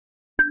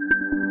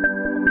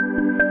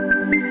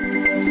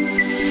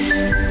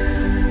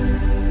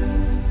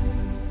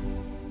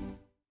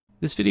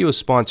This video is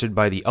sponsored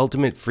by the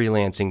Ultimate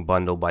Freelancing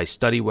Bundle by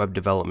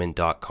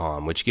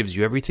StudyWebDevelopment.com, which gives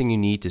you everything you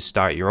need to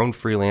start your own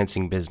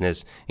freelancing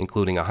business,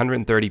 including a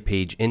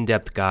 130-page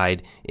in-depth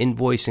guide,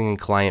 invoicing and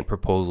client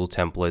proposal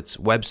templates,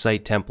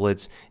 website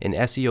templates, an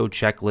SEO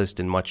checklist,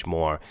 and much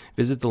more.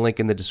 Visit the link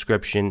in the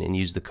description and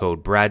use the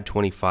code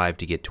BRAD25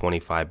 to get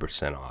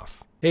 25%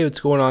 off. Hey,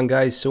 what's going on,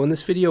 guys? So in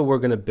this video, we're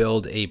going to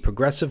build a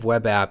progressive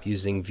web app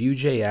using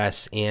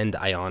Vue.js and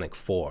Ionic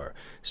 4.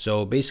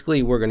 So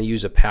basically, we're going to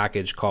use a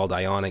package called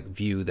Ionic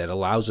Vue that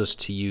allows us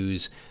to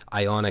use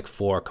Ionic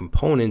 4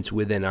 components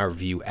within our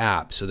Vue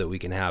app so that we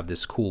can have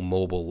this cool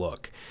mobile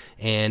look.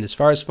 And as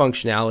far as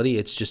functionality,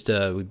 it's just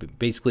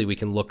basically we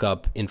can look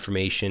up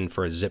information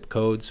for a zip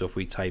code. So if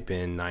we type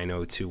in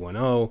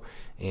 90210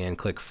 and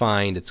click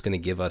find, it's going to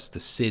give us the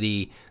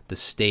city, the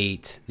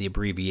state, the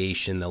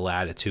abbreviation, the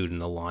latitude,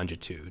 and the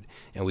longitude,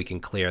 and we can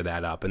clear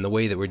that up. And the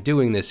way that we're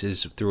doing this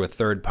is through a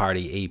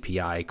third-party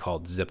API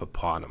called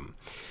Zipapotem.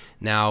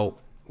 Now,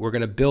 we're going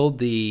to build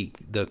the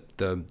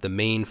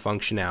main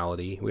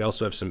functionality. We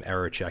also have some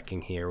error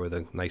checking here with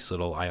a nice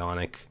little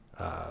Ionic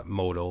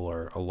modal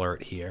or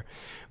alert here.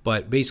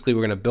 But basically,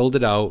 we're going to build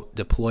it out,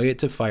 deploy it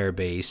to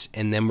Firebase,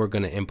 and then we're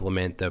going to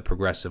implement the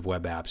progressive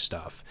web app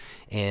stuff.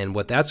 And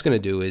what that's going to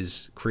do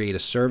is create a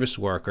service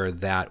worker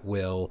that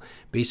will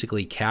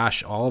basically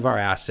cache all of our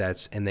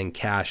assets and then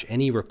cache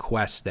any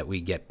requests that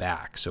we get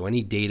back. So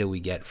any data we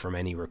get from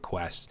any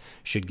requests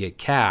should get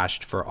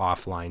cached for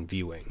offline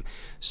viewing.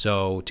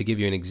 So to give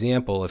you an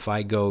example, if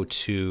I go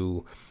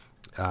to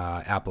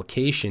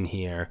application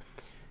here,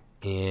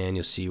 and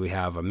you'll see we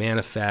have a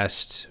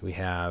manifest, we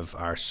have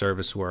our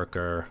service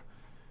worker.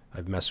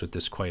 I've messed with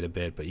this quite a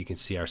bit, but you can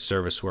see our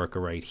service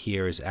worker right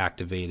here is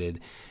activated.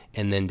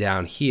 And then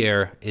down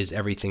here is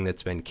everything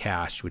that's been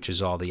cached, which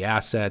is all the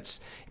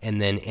assets,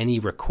 and then any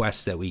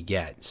requests that we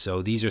get.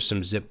 So these are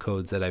some zip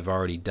codes that I've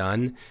already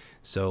done.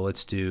 So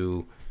let's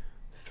do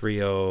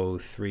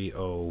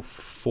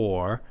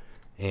 30304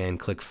 and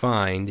click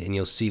find, and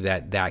you'll see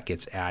that that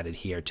gets added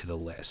here to the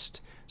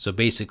list. So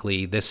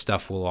basically, this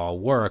stuff will all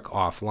work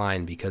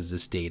offline because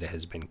this data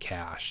has been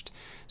cached.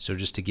 So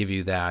just to give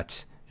you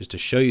that, just to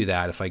show you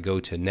that, if I go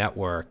to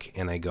network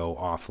and I go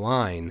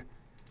offline,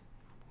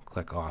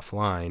 click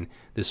offline,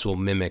 this will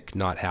mimic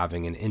not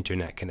having an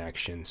internet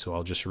connection. So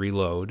I'll just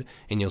reload,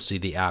 and you'll see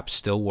the app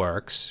still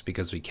works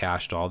because we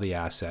cached all the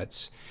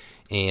assets.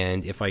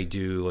 And if I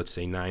do, let's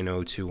say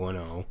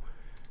 90210,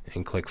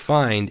 and click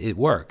find, it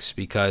works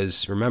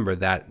because remember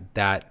that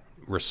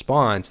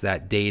response,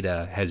 that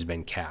data has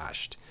been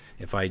cached.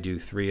 If I do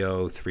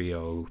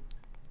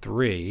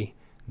 30303,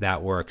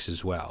 that works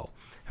as well.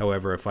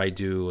 However, if I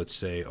do, let's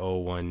say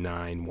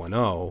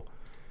 01910,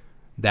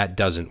 that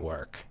doesn't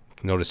work.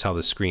 Notice how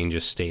the screen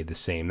just stayed the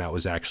same. That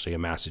was actually a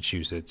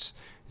Massachusetts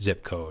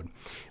zip code.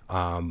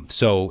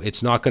 So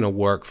it's not going to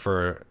work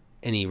for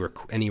any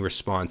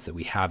response that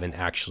we haven't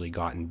actually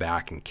gotten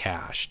back and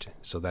cached.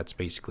 So that's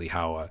basically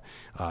how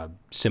a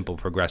simple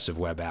progressive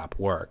web app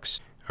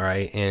works. All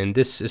right, and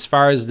this, as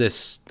far as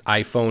this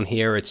iPhone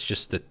here, it's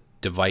just the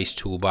device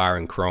toolbar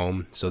in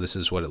Chrome. So this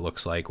is what it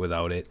looks like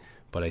without it.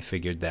 But I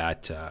figured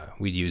that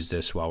we'd use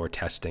this while we're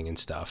testing and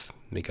stuff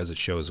because it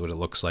shows what it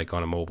looks like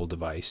on a mobile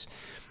device.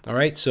 All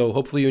right, so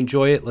hopefully you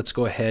enjoy it. Let's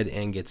go ahead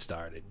and get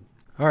started.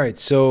 All right,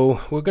 so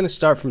we're going to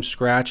start from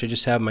scratch. I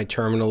just have my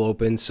terminal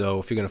open, so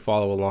if you're going to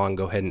follow along,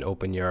 go ahead and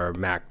open your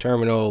Mac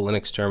terminal,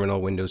 Linux terminal,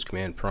 Windows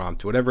command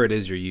prompt, whatever it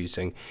is you're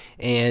using.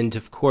 And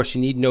of course,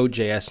 you need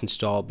Node.js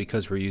installed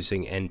because we're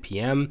using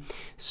NPM.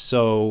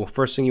 So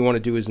first thing you want to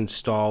do is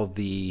install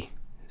the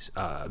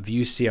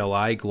Vue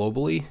CLI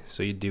globally.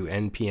 So you do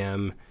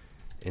npm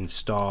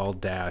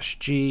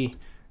install-g,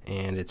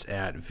 and it's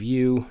at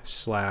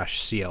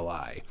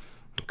vue/CLI.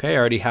 Okay, I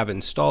already have it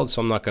installed,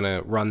 so I'm not going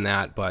to run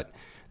that, but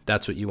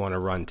that's what you want to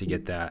run to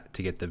get that,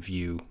 to get the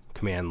Vue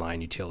command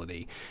line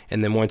utility.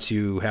 And then once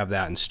you have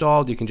that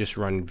installed, you can just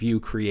run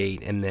Vue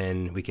create, and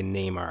then we can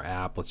name our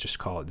app. Let's just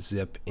call it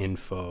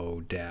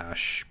zipinfo-pwa.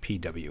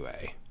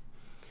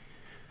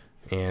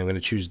 And I'm going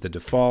to choose the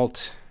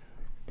default,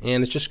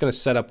 and it's just going to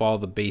set up all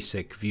the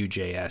basic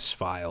Vue.js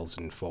files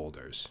and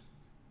folders.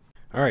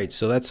 All right,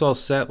 so that's all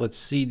set. Let's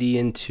cd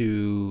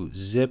into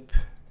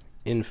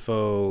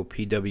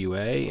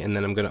zipinfo-pwa, and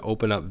then I'm going to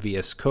open up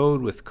VS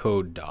Code with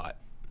code dot.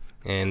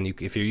 And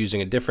if you're using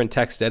a different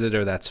text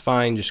editor, that's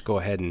fine. Just go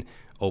ahead and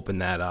open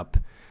that up.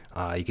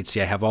 You can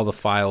see I have all the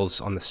files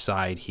on the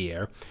side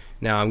here.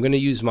 Now I'm going to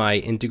use my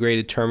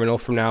integrated terminal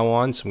from now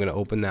on, so I'm going to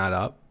open that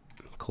up,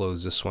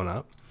 close this one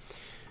up.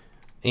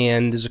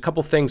 And there's a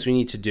couple things we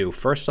need to do.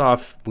 First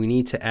off, we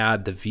need to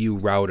add the Vue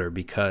router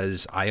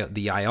because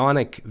the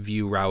Ionic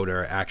Vue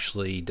router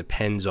actually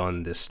depends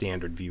on the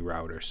standard Vue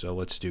router. So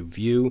let's do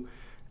Vue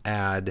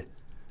add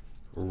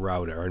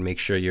router and make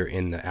sure you're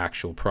in the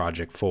actual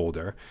project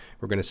folder.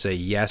 We're going to say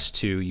yes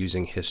to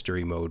using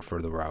history mode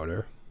for the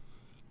router.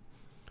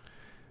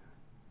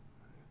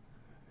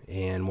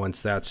 And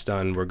once that's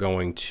done, we're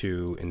going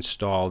to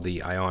install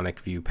the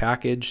Ionic Vue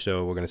package.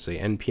 So we're going to say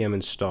npm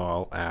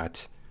install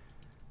at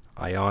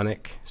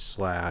Ionic/Vue.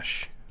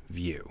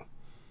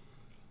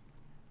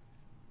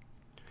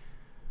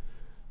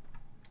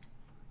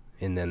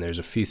 And then there's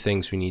a few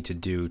things we need to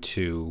do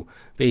to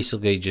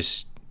basically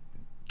just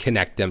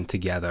connect them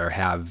together,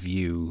 have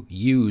Vue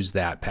use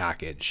that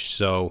package.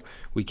 So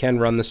we can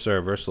run the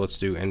server. So let's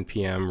do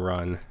npm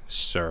run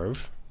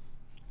serve.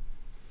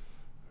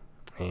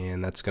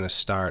 And that's going to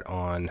start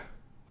on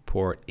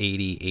port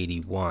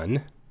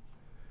 8081.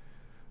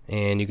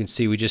 And you can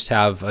see we just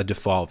have a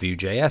default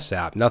Vue.js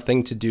app.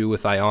 Nothing to do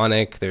with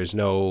Ionic. There's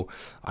no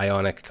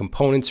Ionic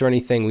components or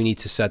anything. We need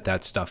to set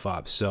that stuff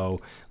up. So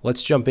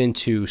let's jump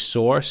into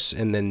source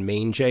and then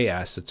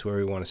main.js. That's where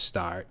we want to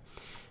start.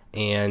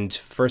 And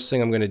first thing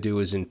I'm going to do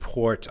is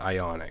import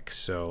Ionic.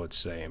 So let's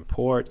say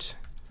import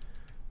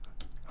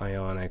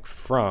Ionic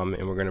from,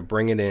 and we're going to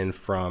bring it in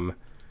from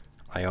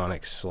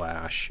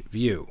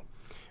Ionic/Vue.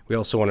 We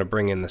also want to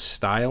bring in the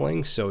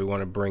styling. So we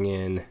want to bring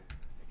in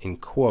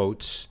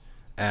quotes,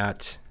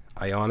 at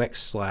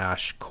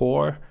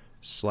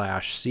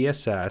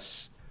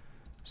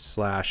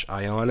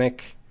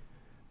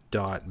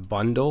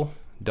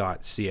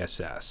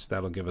ionic/core/css/ionic.bundle.css.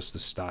 That'll give us the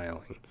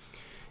styling.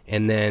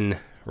 And then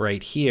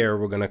right here,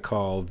 we're going to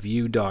call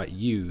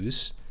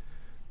vue.use,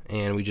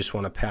 and we just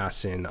want to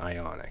pass in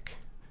Ionic.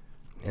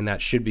 And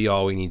that should be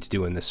all we need to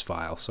do in this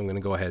file. So I'm going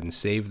to go ahead and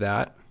save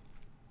that.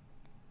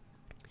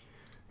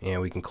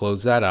 And we can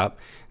close that up.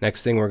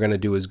 Next thing we're going to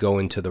do is go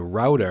into the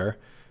router,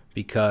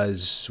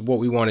 because what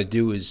we want to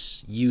do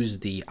is use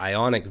the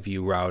Ionic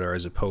Vue router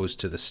as opposed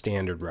to the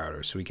standard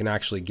router. So we can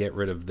actually get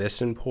rid of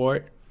this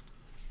import.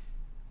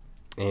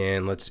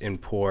 And let's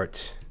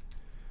import,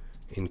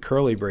 in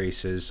curly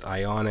braces,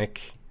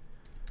 Ionic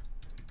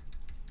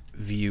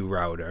Vue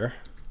router.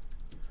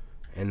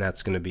 And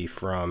that's going to be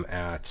from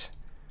at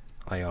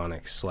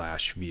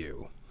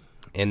Ionic/Vue.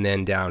 And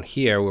then down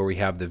here where we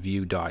have the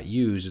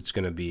vue.use, it's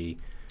going to be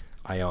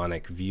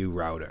Ionic Vue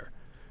router.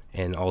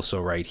 And also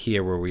right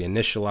here where we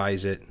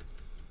initialize it,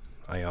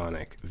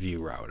 Ionic Vue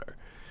router.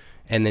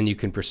 And then you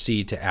can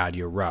proceed to add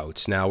your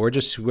routes. Now we're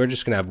just going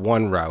to have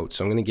one route,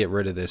 so I'm going to get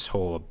rid of this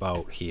whole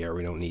about here.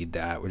 We don't need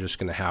that. We're just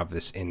going to have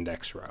this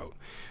index route.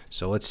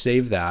 So let's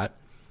save that.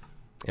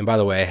 And by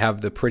the way, I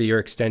have the Prettier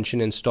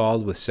extension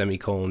installed with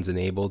semicolons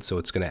enabled, so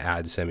it's going to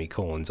add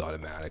semicolons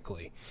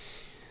automatically.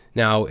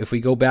 Now if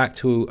we go back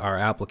to our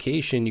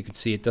application, you can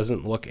see it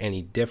doesn't look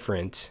any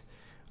different.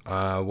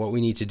 What we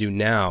need to do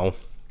now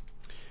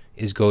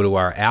is go to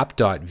our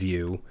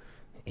app.vue,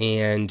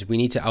 and we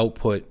need to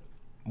output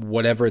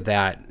whatever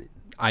that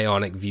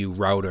Ionic Vue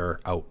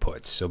router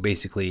outputs. So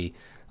basically,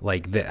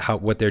 like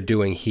what they're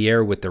doing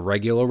here with the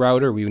regular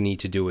router, we need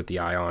to do with the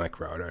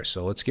Ionic router.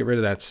 So let's get rid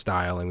of that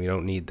styling. We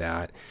don't need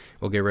that.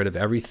 We'll get rid of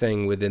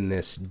everything within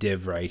this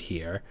div right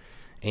here.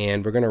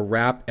 And we're going to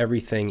wrap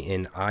everything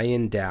in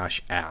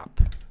ion-app.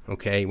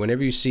 Okay,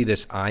 whenever you see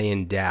this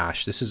ion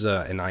dash, this is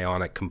an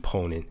Ionic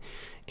component.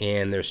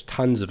 And there's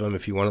tons of them.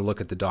 If you want to look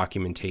at the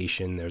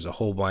documentation, there's a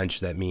whole bunch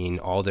that mean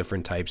all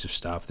different types of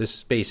stuff. This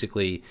is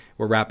basically,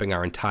 we're wrapping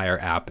our entire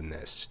app in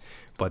this.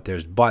 But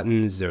there's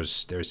buttons,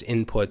 there's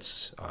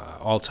inputs,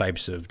 all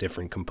types of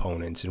different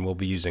components, and we'll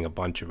be using a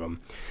bunch of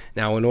them.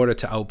 Now, in order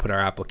to output our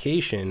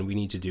application, we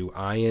need to do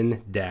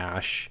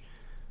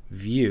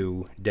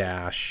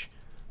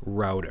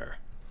ion-vue-router.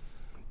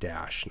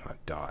 Dash, not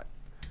dot.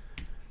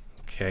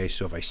 Okay,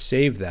 so if I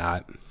save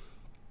that,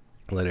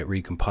 let it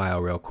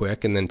recompile real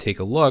quick, and then take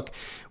a look,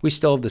 we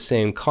still have the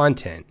same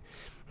content.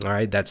 All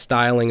right, that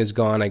styling is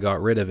gone. I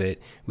got rid of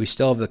it. We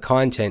still have the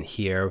content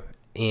here,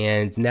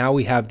 and now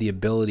we have the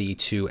ability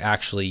to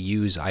actually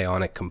use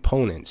Ionic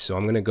components. So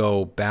I'm going to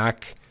go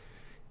back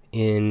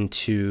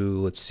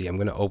into, let's see, I'm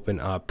going to open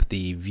up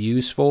the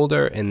views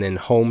folder and then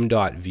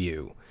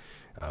home.vue.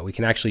 We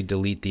can actually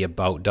delete the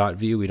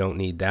about.vue. We don't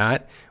need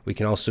that. We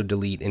can also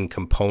delete in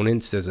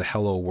components. There's a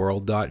hello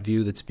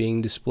world.vue that's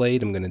being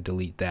displayed. I'm going to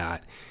delete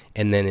that.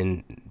 And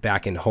then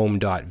back in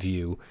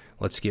home.vue,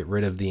 let's get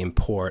rid of the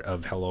import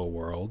of hello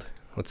world.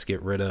 Let's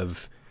get rid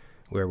of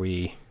where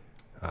we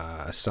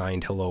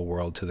assigned hello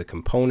world to the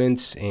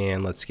components,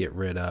 and let's get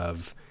rid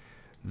of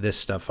this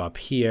stuff up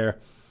here.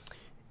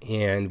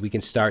 And we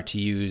can start to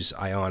use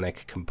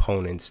Ionic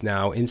components.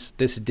 Now in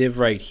this div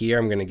right here,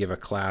 I'm going to give a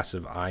class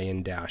of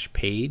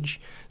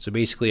ion-page. So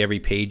basically every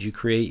page you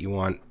create, you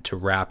want to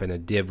wrap in a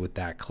div with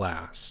that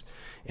class.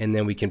 And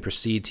then we can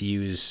proceed to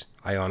use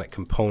Ionic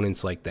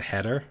components like the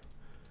header,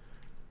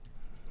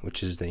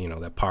 which is the,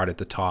 that part at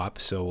the top.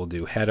 So we'll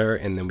do header,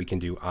 and then we can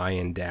do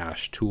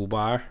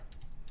ion-toolbar.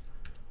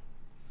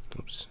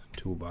 Oops,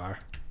 toolbar.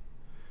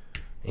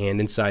 And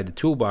inside the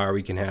toolbar,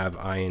 we can have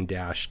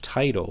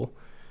ion-title.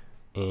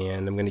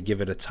 And I'm going to give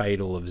it a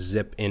title of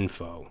zip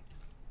info.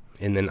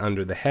 And then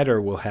under the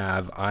header, we'll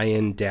have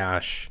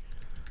ion-content,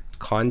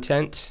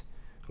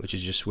 which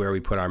is just where we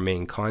put our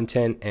main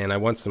content. And I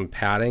want some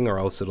padding, or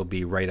else it'll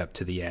be right up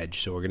to the edge.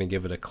 So we're going to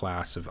give it a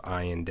class of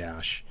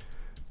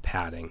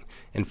ion-padding.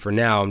 And for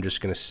now, I'm just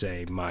going to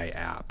say my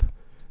app.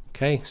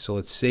 Okay, so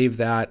let's save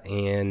that,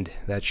 and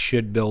that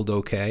should build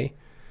okay.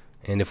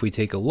 And if we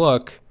take a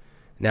look,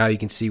 now you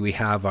can see we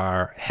have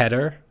our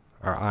header,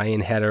 our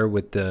ion header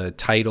with the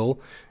title,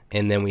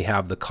 and then we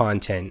have the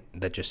content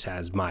that just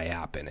has my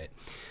app in it.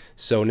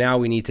 So now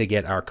we need to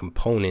get our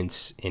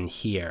components in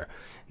here.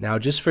 Now,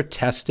 just for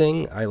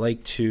testing, I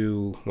like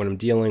to, when I'm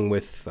dealing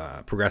with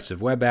progressive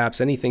web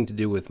apps, anything to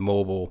do with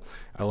mobile,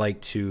 I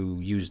like to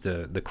use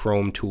the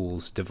Chrome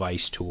Tools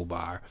device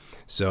toolbar.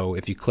 So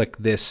if you click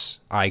this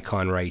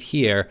icon right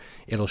here,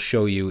 it'll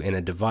show you in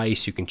a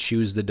device. You can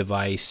choose the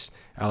device.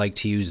 I like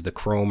to use the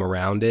Chrome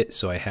around it,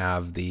 so I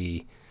have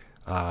the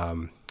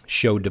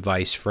show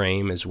device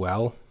frame as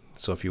well.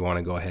 So if you want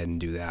to go ahead and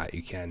do that,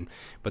 you can.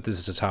 But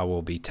this is how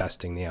we'll be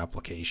testing the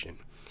application.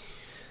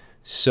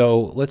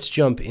 So let's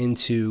jump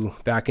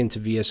back into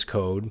VS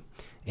Code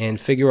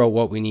and figure out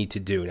what we need to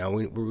do. Now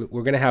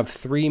we're going to have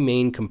three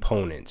main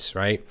components,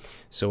 right?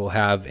 So we'll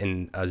have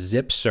a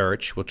zip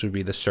search, which will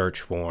be the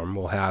search form.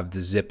 We'll have the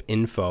zip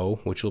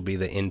info, which will be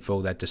the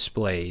info that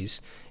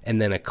displays,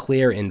 and then a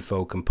clear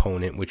info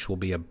component, which will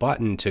be a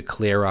button to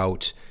clear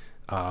out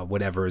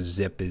whatever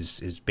zip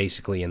is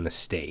basically in the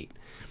state.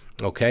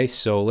 Okay,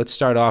 so let's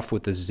start off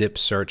with the zip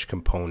search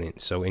component.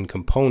 So in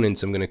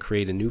components, I'm going to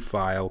create a new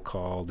file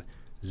called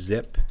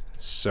zip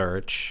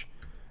search.vue.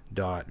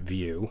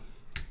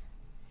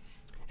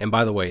 And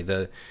by the way,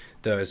 the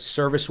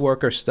service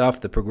worker stuff,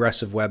 the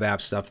progressive web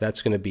app stuff,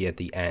 that's going to be at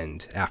the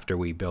end after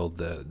we build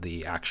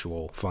the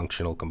actual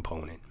functional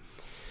component.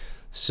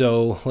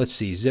 So let's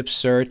see, zip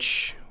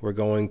search, we're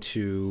going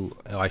to,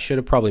 I should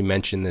have probably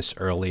mentioned this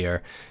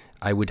earlier.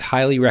 I would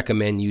highly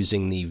recommend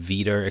using the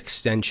Vita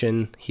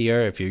extension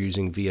here if you're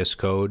using VS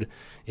Code.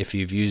 If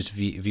you've used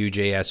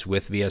Vue.js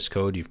with VS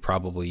Code, you've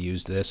probably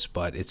used this,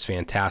 but it's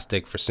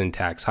fantastic for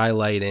syntax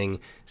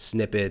highlighting,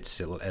 snippets.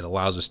 It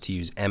allows us to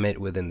use Emmet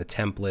within the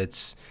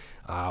templates,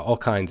 all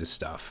kinds of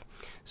stuff.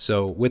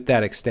 So with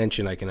that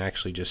extension, I can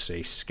actually just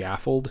say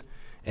scaffold,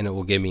 and it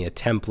will give me a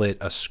template,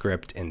 a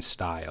script, and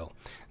style.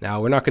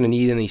 Now, we're not going to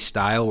need any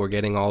style. We're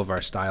getting all of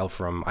our style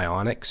from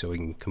Ionic, so we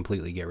can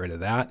completely get rid of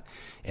that.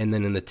 And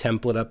then in the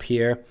template up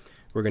here,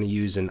 we're going to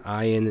use an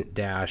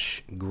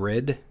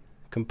ion-grid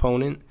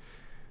component.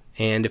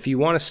 And if you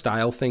want to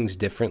style things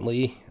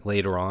differently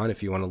later on,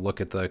 if you want to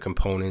look at the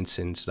components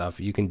and stuff,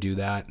 you can do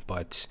that.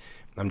 But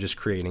I'm just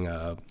creating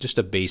just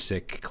a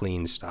basic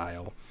clean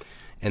style.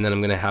 And then I'm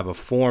going to have a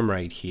form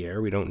right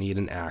here. We don't need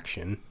an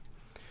action.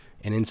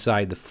 And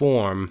inside the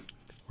form,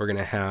 we're going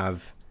to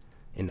have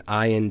an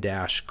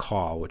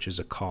ion-call, which is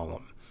a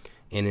column.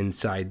 And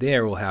inside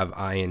there, we'll have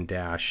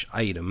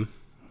ion-item,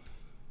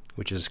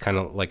 which is kind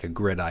of like a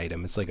grid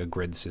item. It's like a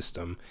grid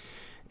system.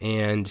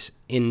 And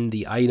in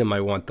the item,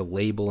 I want the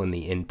label and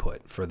the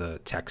input for the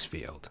text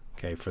field,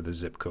 okay, for the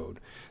zip code.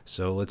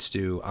 So let's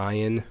do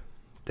ion-label,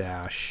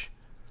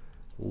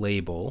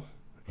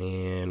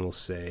 and we'll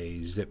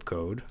say zip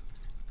code.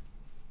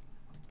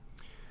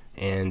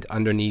 And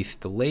underneath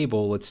the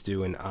label, let's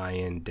do an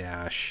ion-input.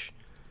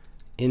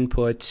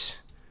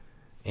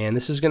 And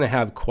this is going to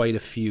have quite a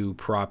few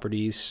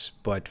properties,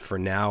 but for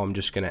now, I'm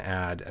just going to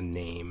add a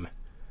name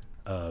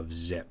of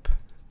zip.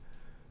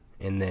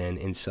 And then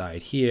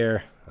inside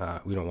here,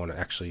 we don't want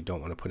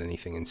to put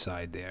anything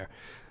inside there.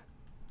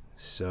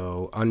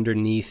 So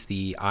underneath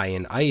the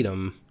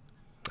underneath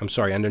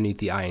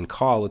the ion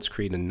call, let's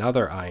create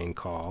another ion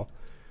call.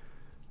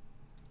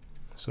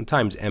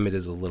 Sometimes Emmet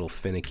is a little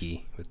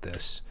finicky with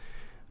this.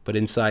 But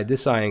inside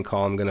this ion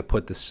call, I'm going to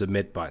put the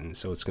submit button.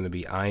 So it's going to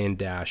be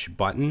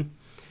ion-button.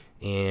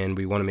 And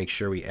we want to make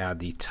sure we add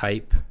the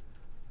type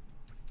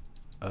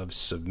of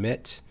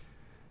submit.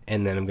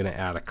 And then I'm going to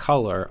add a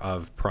color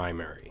of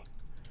primary.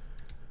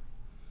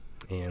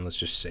 And let's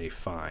just say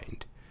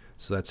find.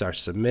 So that's our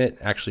submit.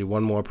 Actually,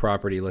 one more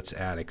property. Let's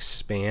add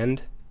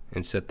expand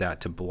and set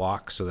that to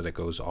block so that it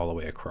goes all the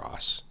way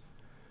across.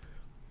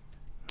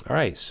 All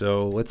right,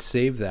 so let's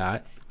save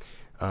that.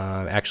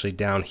 Actually,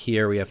 down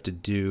here we have to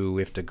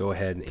go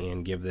ahead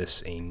and give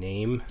this a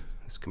name.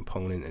 This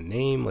component a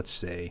name. Let's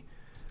say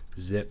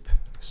zip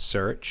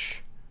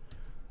search.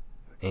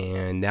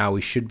 And now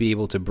we should be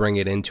able to bring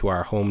it into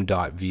our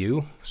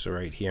home.vue. So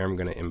right here, I'm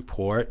going to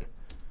import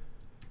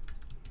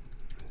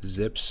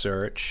zip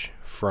search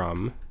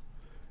from.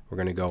 We're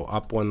going to go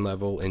up one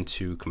level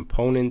into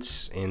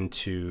components,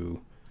 into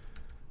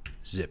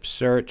zip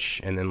search,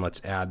 and then let's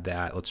add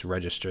that. Let's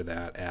register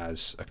that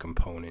as a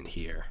component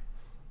here.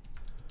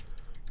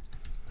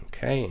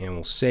 Okay, and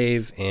we'll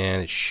save,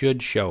 and it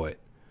should show it.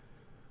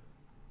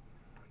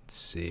 Let's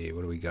see,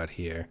 what do we got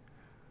here?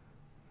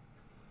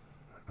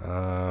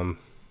 What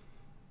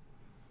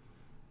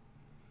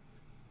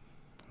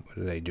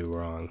did I do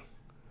wrong?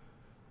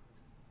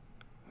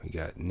 We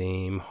got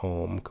name,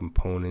 home,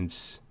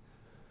 components.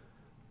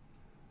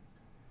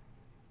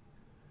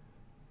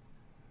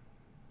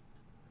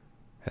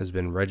 Has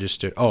been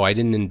registered. Oh, I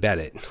didn't embed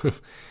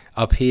it.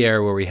 Up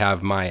here where we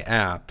have my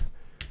app,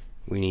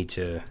 we need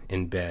to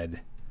embed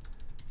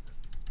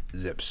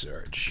zip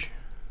search.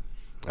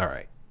 All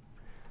right,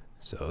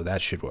 so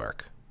that should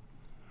work.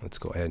 Let's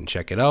go ahead and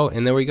check it out,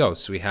 and there we go.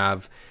 So we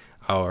have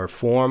our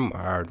form,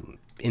 our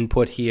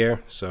input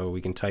here, so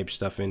we can type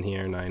stuff in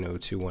here,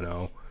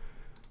 90210,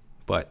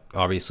 but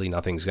obviously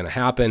nothing's going to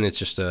happen. It's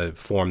just a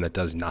form that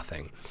does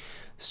nothing.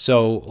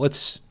 So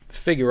let's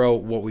figure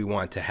out what we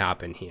want to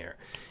happen here.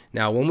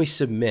 Now, when we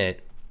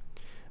submit,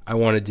 I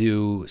want to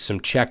do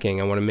some checking.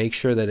 I want to make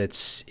sure that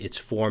it's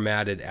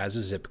formatted as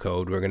a zip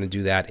code. We're going to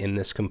do that in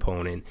this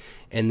component.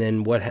 And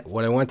then what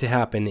I want to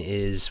happen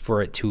is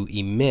for it to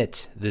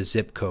emit the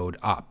zip code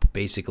up,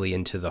 basically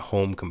into the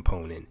home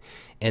component.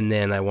 And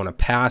then I want to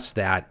pass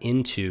that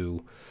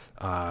into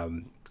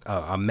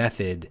a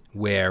method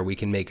where we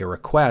can make a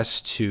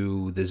request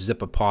to the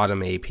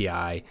Zipopotam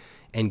API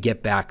and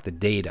get back the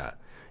data.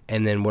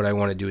 And then what I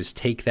want to do is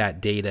take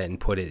that data and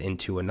put it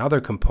into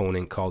another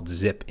component called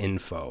zip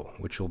info,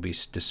 which will be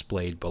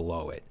displayed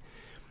below it.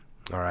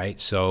 All right,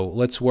 so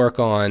let's work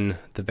on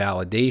the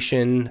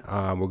validation.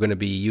 We're going to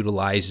be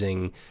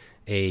utilizing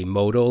a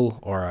modal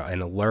or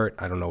an alert,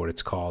 I don't know what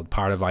it's called,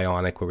 part of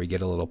Ionic, where we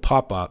get a little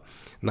pop-up,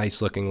 nice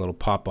looking little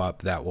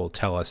pop-up that will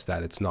tell us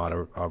that it's not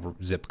a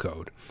zip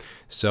code.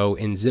 So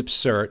in zip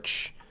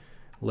search,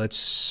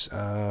 let's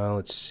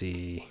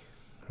see,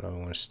 how do I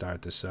want to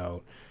start this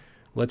out?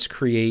 Let's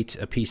create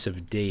a piece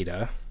of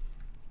data.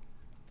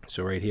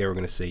 So right here we're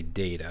going to say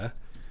data,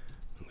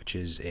 which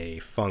is a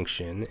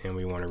function, and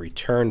we want to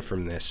return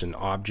from this an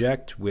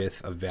object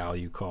with a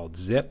value called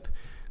zip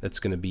that's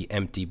going to be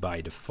empty by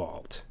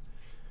default.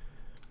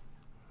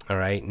 All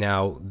right,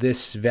 now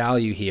this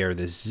value here,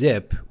 this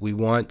zip, we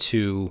want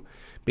to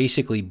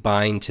basically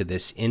bind to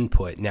this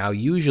input. Now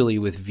usually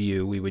with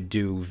Vue we would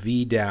do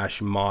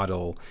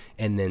v-model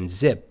and then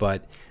zip,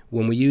 but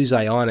when we use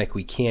Ionic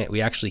we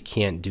actually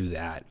can't do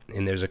that.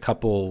 And there's a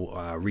couple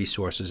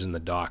resources in the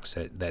docs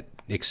that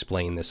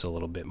explain this a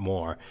little bit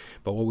more.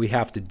 But what we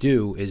have to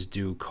do is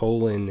do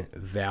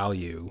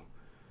 :value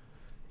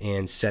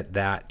and set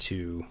that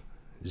to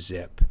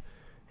zip.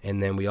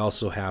 And then we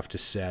also have to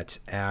set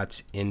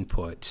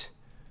 @input.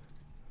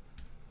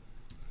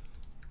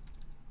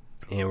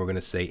 And we're going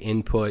to say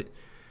input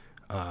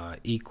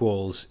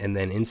equals, and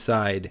then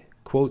inside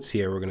quotes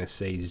here we're going to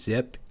say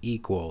zip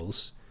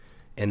equals,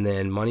 and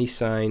then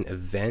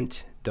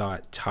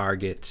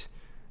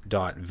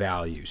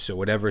 $event.target.value. So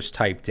whatever is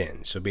typed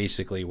in. So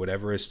basically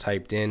whatever is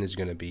typed in is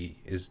going to be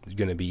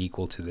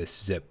equal to this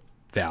zip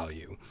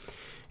value.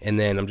 And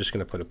then I'm just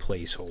going to put a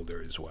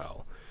placeholder as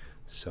well.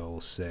 So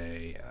we'll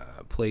say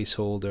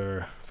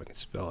placeholder, if I can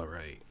spell it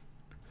right.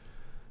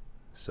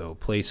 So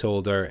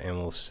placeholder, and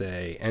we'll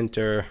say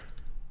enter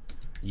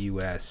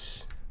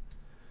US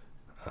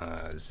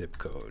zip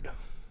code.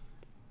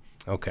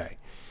 Okay.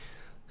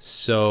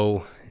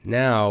 So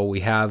now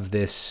we have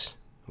this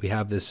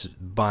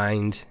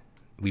bind.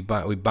 We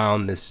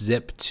bound this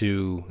zip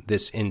to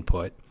this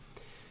input,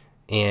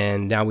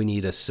 and now we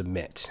need a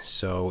submit.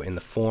 So in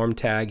the form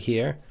tag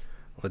here,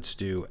 let's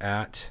do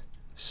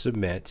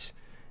 @submit,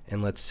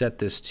 and let's set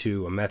this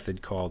to a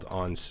method called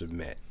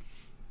onSubmit.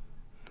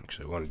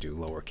 Actually, I want to do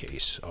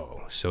lowercase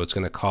o. So it's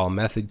going to call a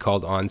method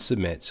called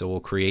onSubmit. So we'll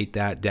create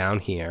that down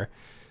here.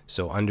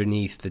 So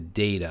underneath the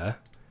data,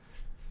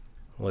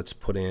 let's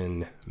put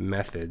in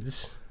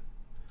methods.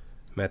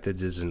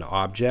 Methods is an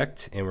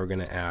object, and we're going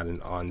to add an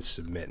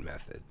onSubmit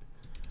method.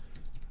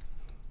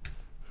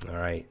 All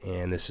right,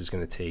 and this is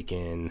going to take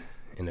in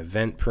an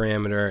event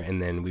parameter,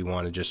 and then we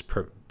want to just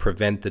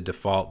prevent the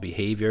default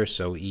behavior.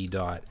 So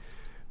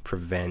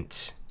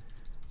e.prevent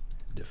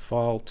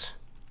default.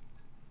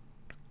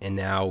 And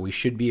now we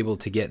should be able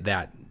to get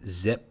that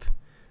zip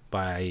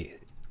by,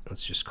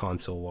 let's just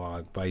console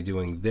log, by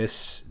doing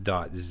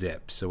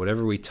this.zip. So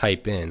whatever we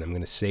type in, I'm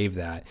going to save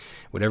that.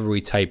 Whatever we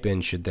type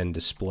in should then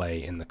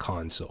display in the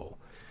console.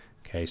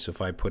 Okay, so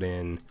if I put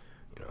in,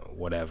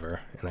 whatever,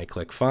 and I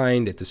click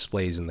find, it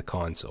displays in the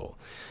console.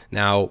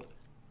 Now,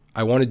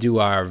 I want to do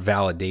our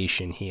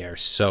validation here.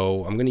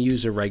 So I'm going to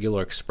use a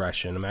regular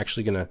expression. I'm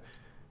actually going to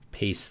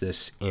paste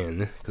this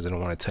in because I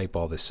don't want to type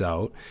all this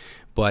out.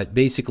 But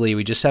basically,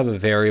 we just have a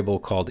variable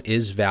called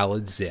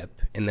isValidZip,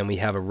 and then we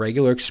have a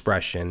regular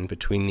expression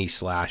between these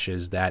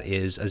slashes that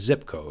is a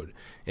zip code.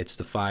 It's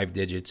the 5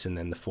 digits and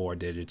then the 4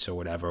 digits or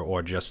whatever,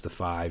 or just the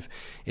 5.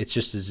 It's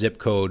just a zip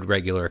code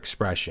regular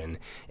expression.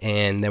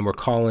 And then we're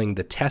calling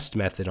the test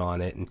method on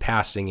it and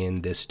passing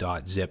in this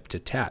 .zip to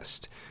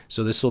test.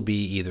 So this will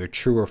be either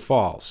true or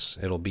false.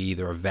 It'll be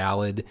either a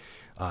valid,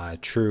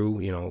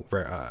 true,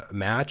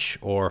 match,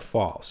 or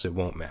false. It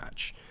won't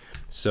match.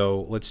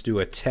 So let's do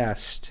a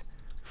test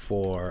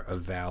for a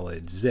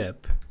valid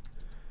zip,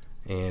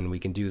 and we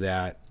can do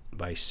that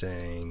by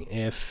saying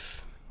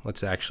if,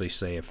 let's actually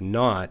say if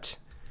not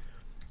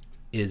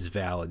is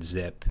valid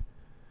zip,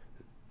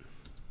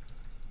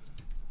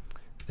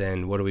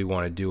 then what do we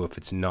want to do if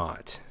it's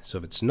not? So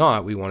if it's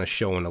not, we want to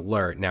show an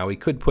alert. Now we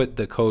could put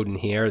the code in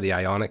here, the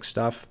Ionic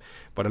stuff,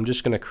 but I'm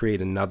just going to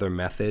create another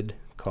method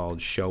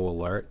called show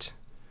alert.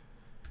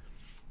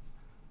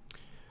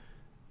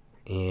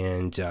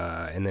 And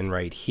then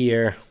right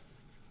here,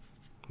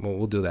 well,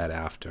 we'll do that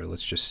after.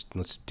 Let's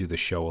do the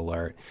show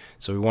alert.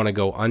 So we want to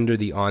go under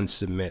the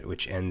onSubmit,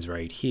 which ends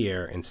right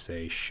here, and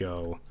say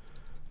show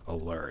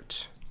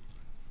alert.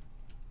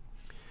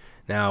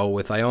 Now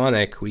with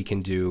Ionic, we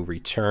can do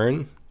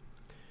return,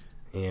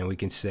 and we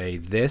can say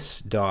this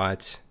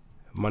dot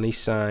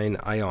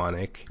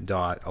 $Ionic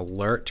dot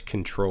alert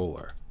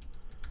controller.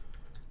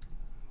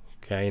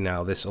 Okay,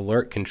 now this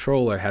alert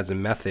controller has a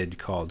method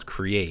called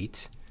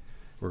create.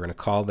 We're going to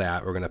call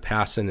that. We're going to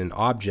pass in an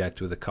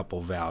object with a couple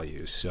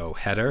values. So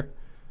header.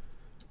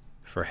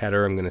 For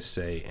header, I'm going to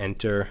say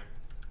enter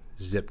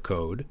zip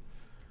code.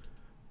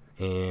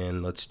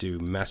 And let's do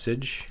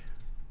message.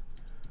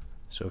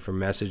 So for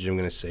message, I'm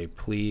going to say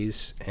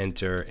please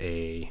enter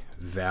a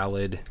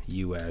valid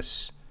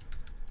US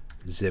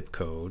zip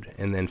code.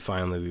 And then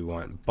finally, we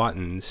want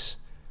buttons.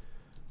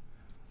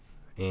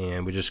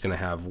 And we're just going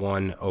to have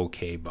one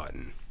OK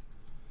button.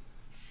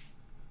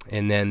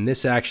 And then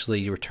this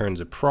actually returns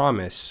a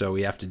promise, so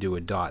we have to do a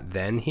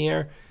 .then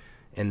here,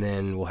 and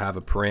then we'll have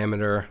a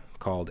parameter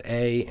called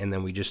a, and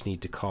then we just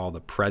need to call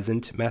the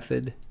present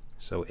method,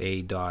 so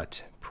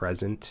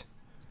a.present,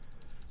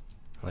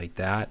 like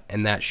that,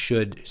 and that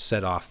should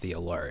set off the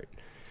alert.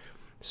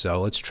 So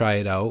let's try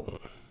it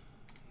out.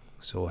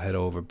 So we'll head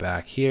over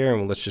back here,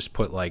 and let's just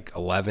put like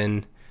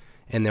 11,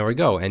 and there we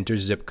go. Enter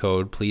zip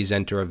code. Please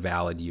enter a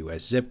valid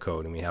US zip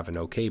code, and we have an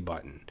OK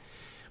button.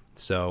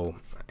 So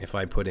if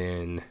I put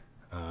in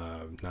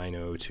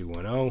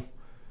 90210,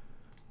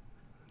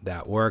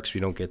 that works. We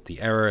don't get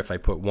the error. If I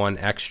put one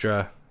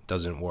extra,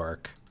 doesn't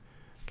work.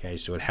 Okay,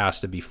 so it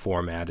has to be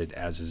formatted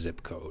as a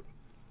zip code.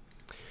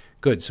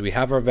 Good, so we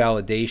have our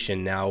validation.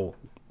 Now,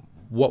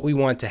 what we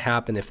want to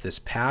happen if this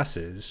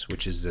passes,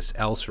 which is this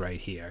else right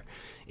here,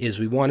 is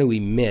we want to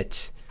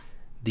emit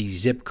the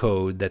zip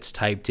code that's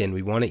typed in.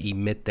 We want to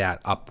emit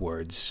that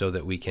upwards so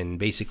that we can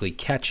basically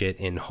catch it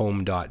in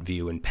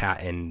home.vue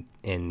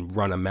and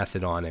run a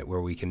method on it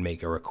where we can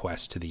make a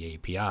request to the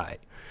API.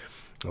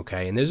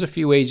 Okay, and there's a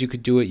few ways you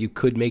could do it. You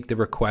could make the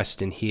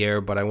request in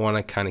here, but I want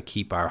to kind of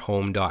keep our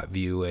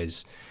home.vue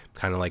as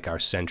kind of like our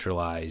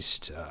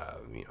centralized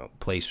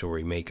place where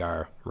we make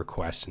our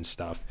requests and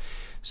stuff.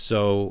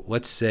 So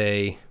let's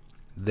say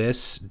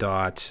this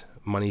dot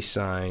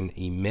 $,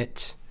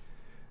 emit,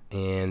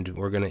 and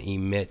we're going to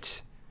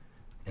emit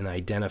an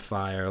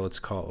identifier. Let's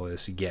call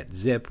this get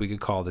zip. We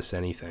could call this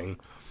anything.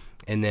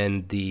 And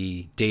then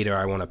the data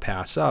I want to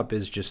pass up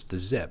is just the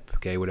zip,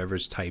 okay,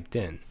 whatever's typed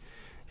in.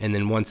 And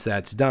then once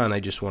that's done,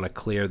 I just want to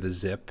clear the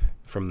zip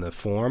from the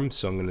form.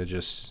 So I'm going to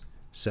just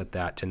set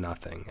that to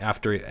nothing.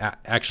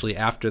 Actually,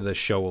 after the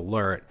show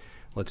alert,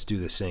 let's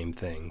do the same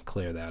thing.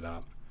 Clear that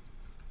up.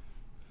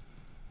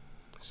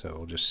 So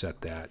we'll just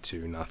set that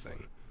to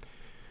nothing.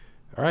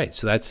 All right,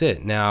 so that's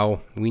it.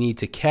 Now we need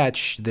to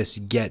catch this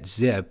get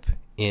zip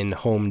in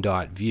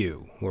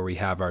home.vue where we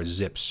have our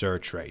zip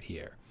search right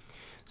here.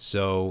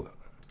 So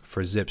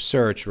for zip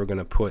search, we're going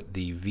to put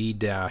the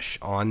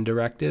v-on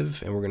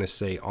directive, and we're going to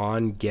say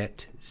on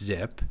get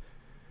zip.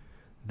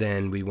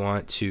 Then we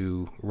want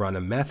to run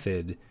a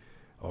method,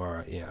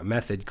 or a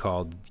method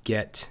called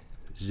get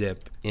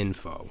zip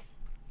info.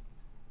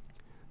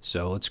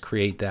 So let's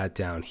create that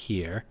down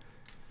here.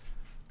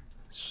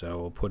 So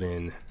we'll put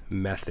in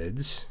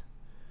methods,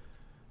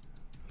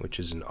 which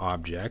is an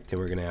object, and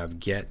we're going to have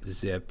get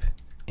zip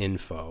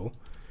info,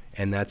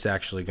 and that's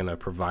actually going to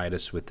provide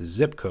us with the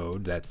zip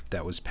code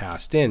that was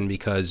passed in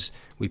because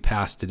we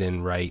passed it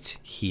in right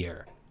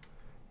here.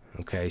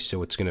 Okay,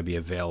 so it's going to be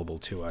available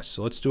to us.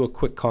 So let's do a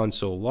quick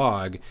console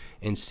log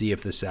and see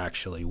if this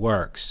actually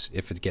works,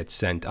 if it gets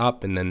sent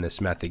up and then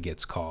this method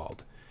gets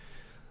called.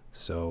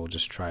 So we'll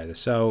just try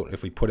this out.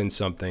 If we put in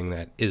something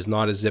that is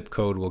not a zip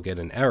code, we'll get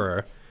an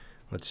error.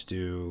 Let's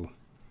do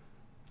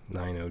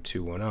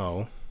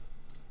 90210.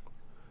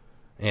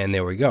 And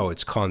there we go,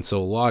 it's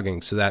console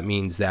logging. So that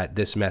means that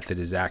this method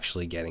is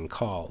actually getting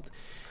called.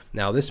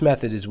 Now this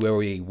method is where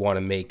we want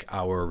to make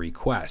our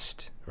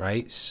request,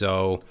 right?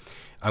 So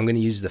I'm going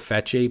to use the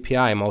fetch API.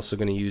 I'm also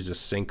going to use a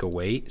sync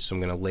await. So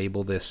I'm going to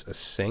label this a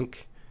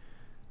sync.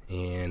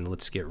 And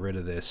let's get rid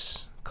of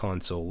this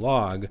console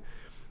log.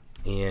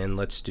 And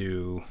let's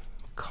do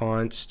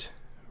const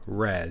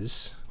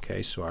res.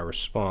 Okay, so our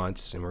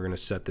response, and we're going to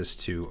set this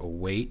to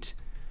await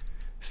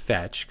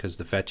fetch because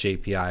the fetch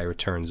API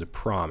returns a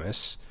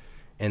promise,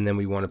 and then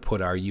we want to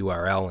put our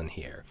URL in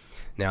here.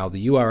 Now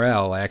the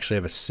URL, I actually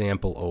have a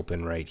sample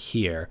open right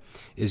here,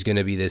 is going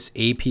to be this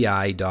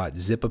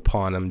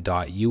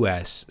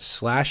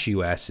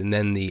api.zipuponym.us/us and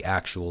then the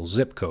actual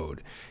zip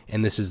code,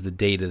 and this is the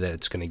data that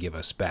it's going to give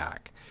us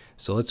back.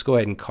 So let's go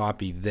ahead and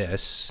copy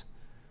this.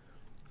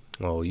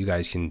 Well, you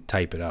guys can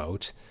type it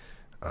out,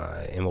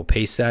 and we'll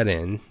paste that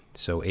in.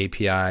 So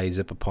API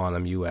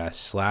zipuponym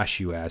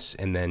us/us,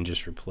 and then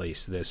just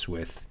replace this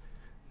with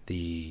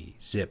the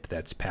zip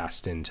that's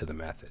passed into the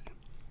method.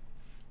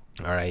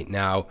 All right,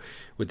 now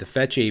with the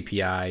fetch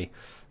API,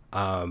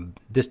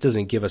 this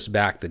doesn't give us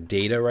back the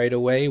data right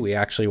away. We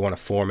actually want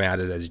to format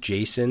it as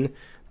JSON.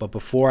 But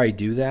before I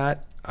do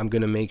that, I'm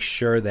going to make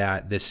sure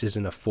that this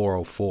isn't a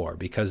 404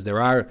 because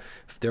there are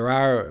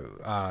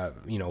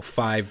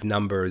 5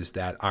 numbers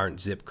that aren't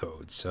zip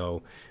codes.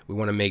 So we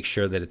want to make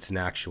sure that it's an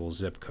actual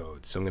zip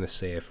code. So I'm going to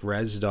say if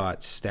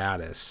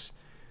res.status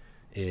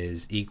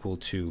is equal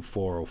to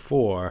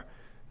 404,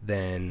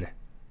 then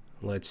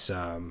let's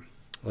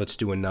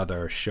do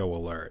another show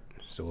alert.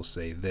 So we'll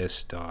say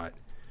this dot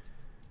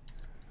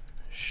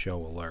show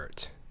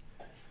alert.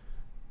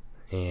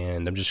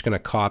 And I'm just going to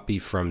copy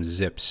from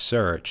zip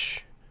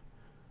search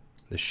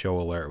the show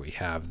alert we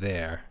have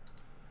there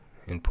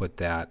and put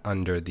that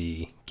under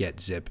the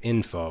get zip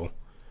info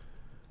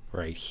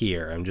right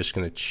here. I'm just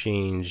going to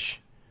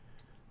change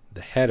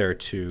the header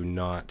to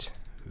not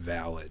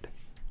valid.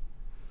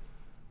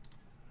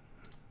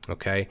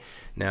 Okay,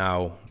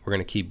 now we're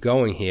going to keep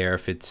going here.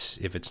 If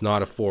it's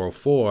not a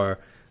 404,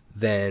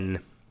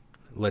 then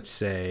let's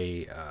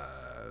say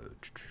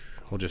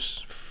we'll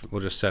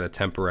just set a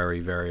temporary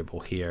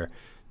variable here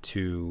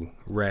to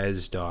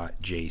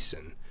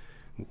res.json.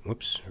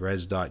 Whoops,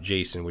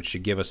 res.json, which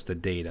should give us the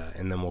data,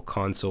 and then we'll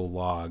console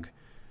log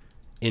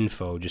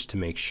info just to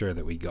make sure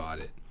that we got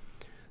it.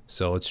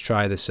 So let's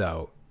try this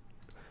out.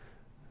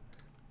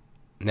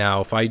 Now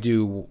if I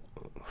do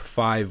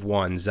 5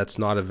 ones, that's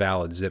not a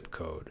valid zip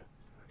code,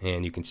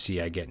 and you can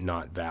see I get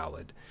not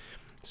valid.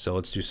 So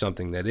let's do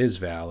something that is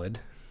valid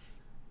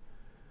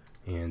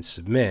and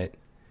submit.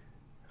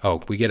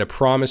 Oh, we get a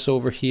promise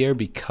over here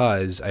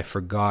because I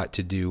forgot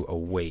to do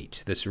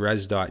await. This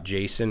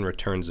res.json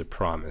returns a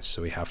promise,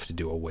 so we have to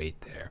do await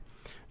there.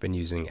 Been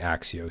using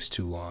Axios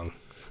too long.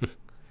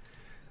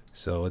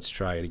 So let's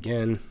try it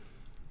again.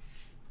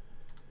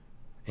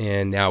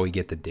 And now we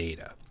get the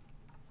data.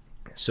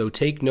 So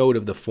take note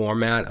of the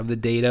format of the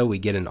data. We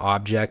get an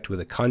object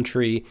with a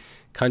country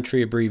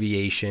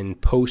abbreviation,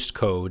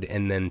 postcode,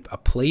 and then a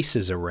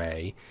places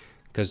array,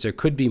 because there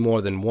could be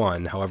more than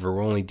one. However,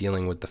 we're only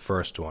dealing with the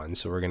first one.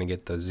 So we're going to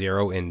get the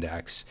 0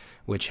 index,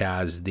 which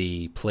has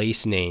the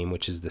place name,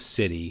 which is the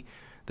city,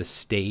 the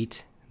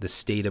state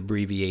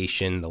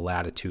abbreviation, the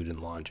latitude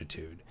and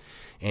longitude.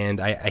 And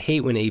I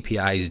hate when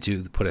APIs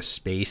do put a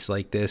space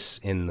like this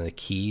in the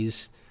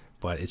keys,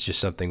 but it's just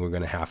something we're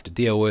going to have to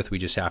deal with. We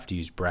just have to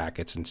use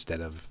brackets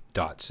instead of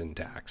dot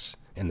syntax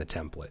in the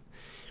template.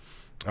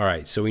 All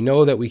right, so we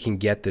know that we can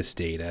get this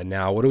data.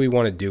 Now, what do we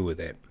want to do with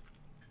it?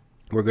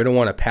 We're going to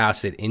want to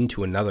pass it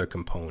into another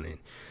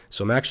component.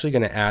 So I'm actually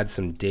going to add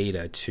some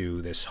data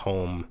to this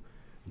home.vue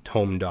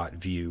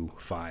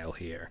file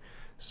here.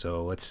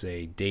 So let's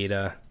say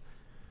data,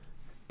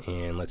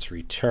 and let's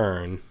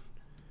return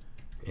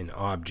an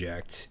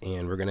object,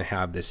 and we're going to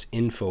have this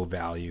info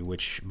value,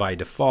 which by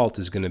default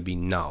is going to be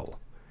null.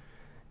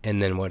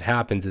 And then what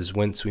happens is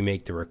once we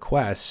make the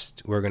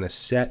request, we're going to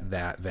set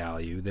that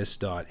value, this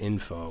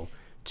 .info,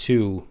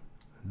 to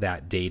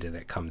that data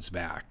that comes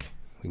back.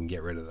 We can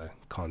get rid of the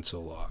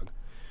console log.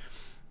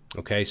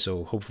 Okay,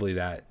 so hopefully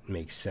that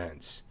makes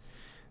sense.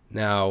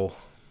 Now,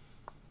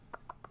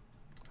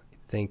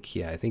 I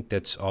think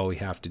that's all we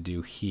have to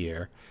do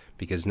here,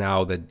 because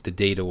now the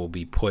data will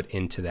be put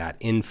into that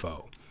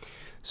info.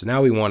 So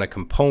now we want a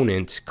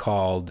component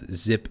called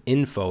zip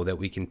info that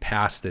we can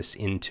pass this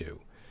into.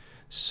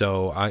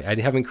 So I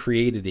haven't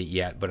created it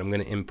yet, but I'm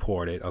going to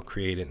import it. I'll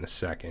create it in a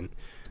second.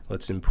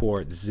 Let's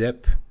import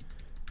zip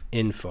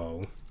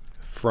info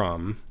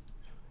from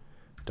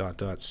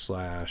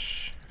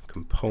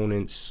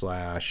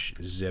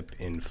 /component/zip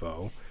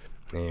info,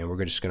 and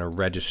we're just going to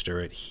register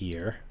it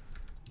here,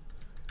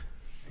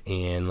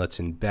 and let's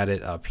embed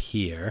it up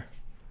here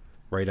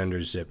right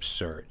under zip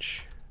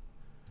search.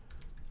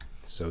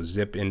 So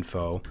zip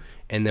info,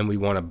 and then we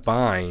want to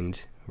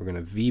bind, we're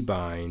going to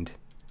vbind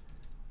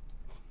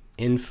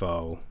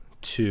info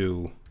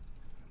to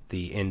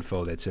the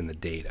info that's in the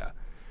data.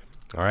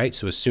 All right,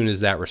 so as soon as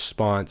that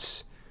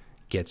response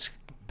gets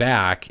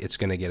back, it's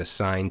going to get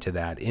assigned to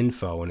that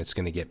info, and it's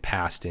going to get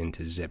passed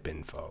into zip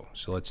info.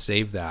 So let's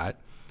save that,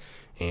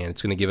 and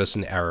it's going to give us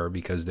an error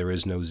because there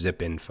is no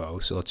zip info.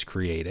 So let's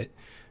create it.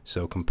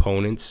 So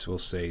components, we'll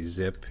say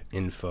zip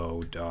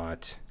info.view.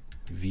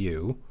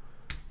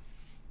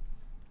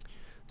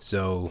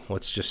 So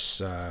let's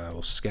just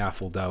we'll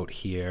scaffold out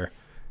here,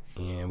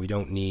 and we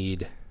don't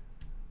need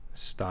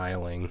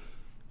styling.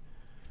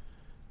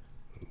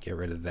 Get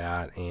rid of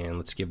that, and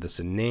let's give this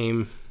a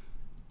name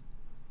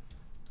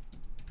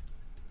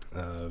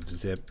of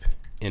zip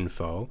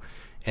info,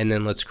 and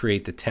then let's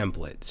create the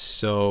template.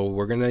 So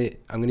I'm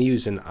gonna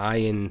use an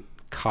ion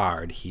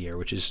card here,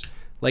 which is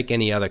like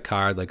any other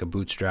card, like a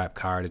bootstrap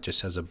card. It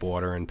just has a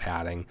border and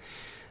padding.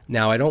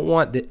 Now I don't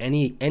want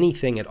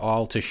anything at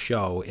all to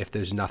show if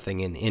there's nothing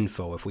in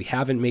info. If we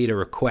haven't made a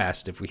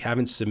request, if we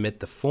haven't submit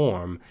the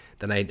form,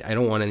 then I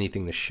don't want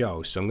anything to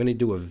show. So I'm going to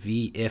do a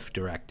v-if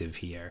directive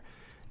here,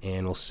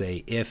 and we'll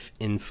say if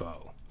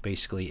info,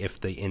 basically if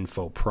the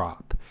info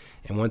prop.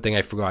 And one thing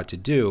I forgot to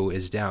do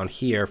is down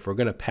here, if we're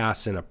going to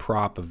pass in a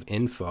prop of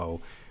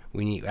info,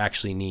 we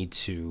actually need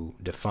to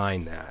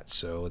define that.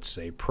 So let's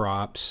say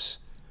props,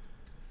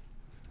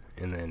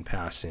 and then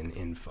pass in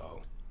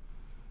info.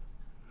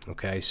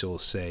 Okay, so we'll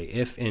say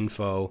if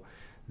info,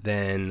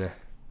 then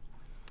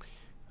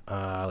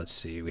let's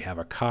see, we have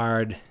a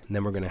card, and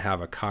then we're going to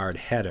have a card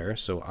header,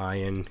 so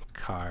ion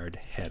card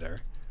header.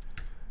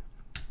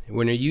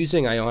 When you're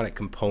using Ionic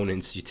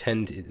components,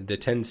 there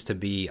tends to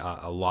be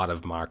a lot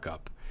of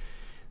markup.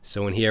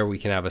 So in here we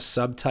can have a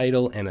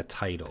subtitle and a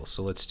title.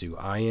 So let's do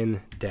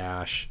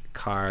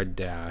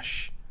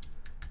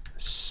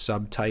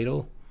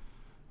ion-card-subtitle,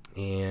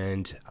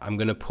 and I'm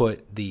going to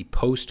put the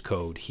post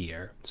code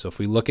here. So if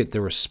we look at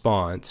the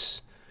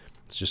response,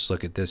 let's just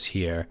look at this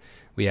here.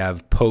 We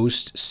have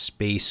post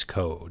space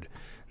code.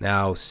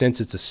 Now,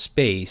 since it's a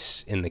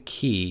space in the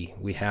key,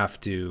 we have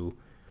to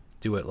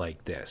do it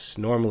like this.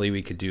 Normally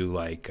we could do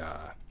like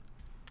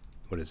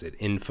what is it,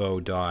 info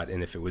dot,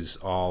 and if it was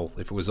all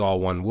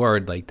one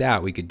word like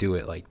that, we could do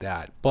it like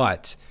that,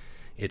 but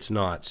it's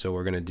not. So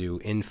we're going to do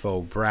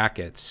info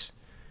brackets,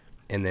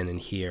 and then in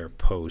here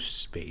post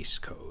space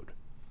code.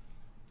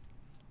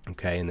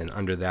 Okay, and then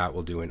under that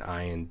we'll do an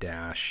ion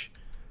dash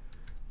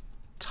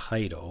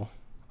title,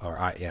 or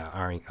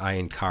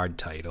ion card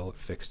title. It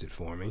fixed it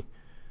for me.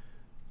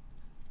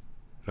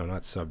 No,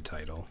 not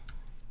subtitle,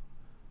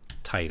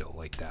 title,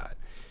 like that.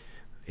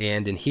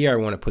 And in here I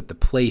want to put the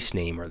place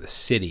name or the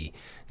city.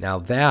 Now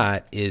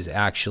that is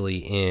actually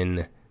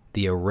in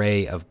the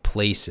array of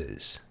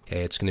places.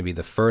 Okay, it's going to be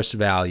the first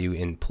value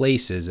in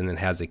places, and it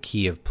has a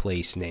key of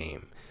place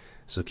name.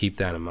 So keep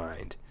that in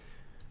mind.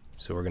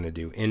 So we're going to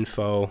do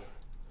info,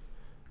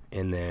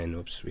 and then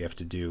oops, we have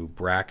to do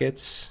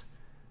brackets,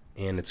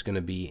 and it's going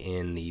to be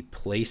in the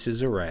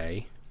places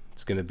array.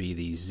 It's going to be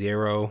the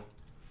 0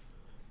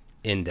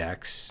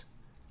 index,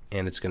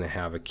 and it's going to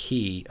have a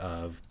key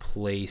of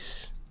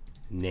place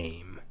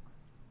name.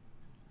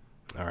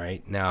 All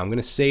right, now I'm going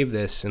to save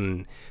this,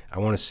 and I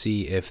want to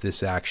see if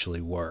this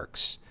actually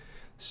works.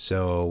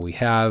 So we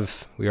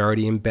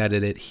already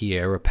embedded it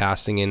here. We're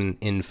passing in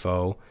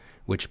info,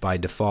 which by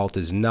default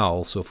is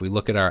null. So if we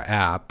look at our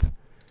app,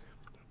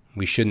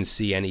 we shouldn't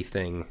see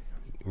anything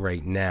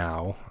right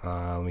now.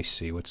 Let me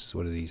see, what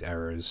are these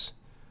errors?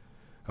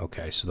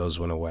 Okay, so those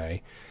went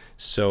away.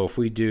 So if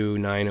we do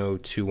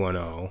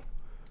 90210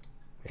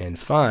 and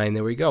fine,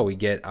 there we go. We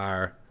get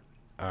our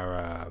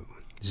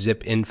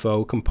zip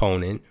info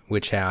component,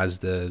 which has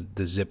the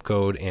zip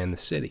code and the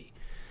city.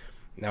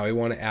 Now we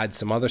want to add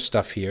some other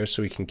stuff here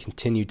so we can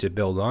continue to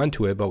build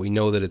onto it, but we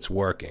know that it's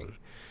working.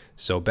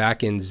 So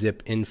back in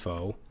zip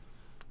info,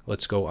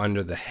 let's go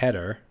under the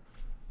header,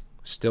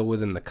 still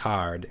within the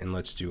card, and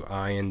let's do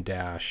ion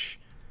dash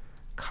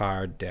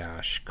card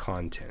dash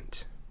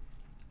content.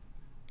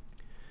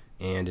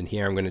 And in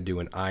here I'm going to do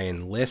an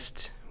ion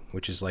list,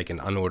 which is like an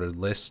unordered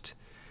list,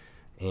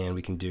 and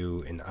we can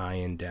do an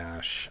ion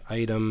dash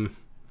item,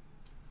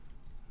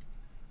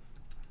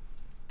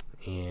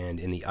 and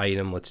in the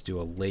item let's do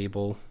a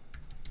label,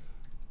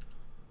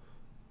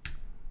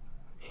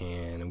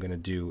 and I'm going to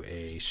do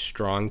a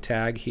strong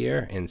tag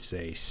here and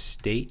say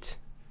state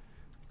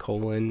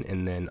colon,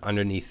 and then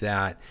underneath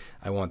that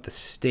I want the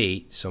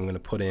state, so I'm going to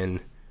put in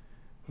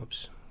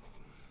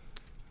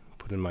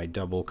my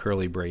double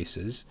curly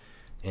braces,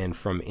 and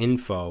from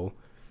info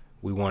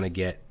we want to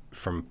get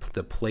from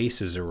the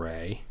places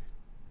array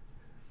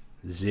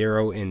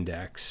 0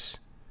 index,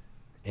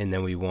 and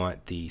then we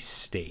want the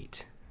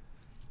state.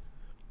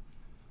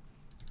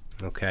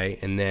 Okay,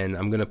 and then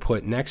I'm going to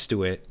put next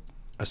to it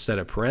a set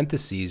of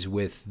parentheses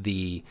with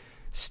the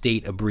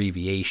state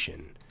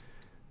abbreviation.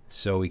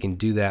 So we can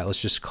do that. Let's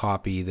just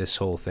copy this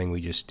whole thing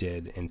we just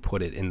did and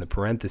put it in the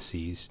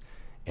parentheses,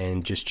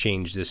 and just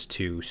change this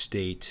to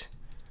state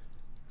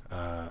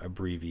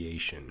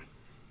abbreviation.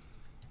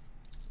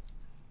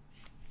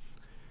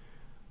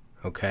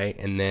 Okay,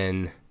 and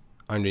then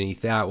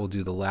underneath that we'll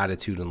do the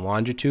latitude and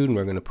longitude, and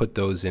we're going to put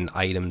those in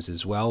items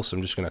as well. So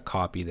I'm just going to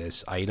copy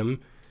this item,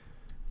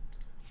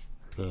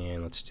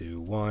 and let's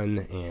do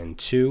 1 and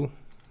 2,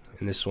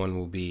 and this one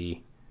will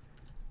be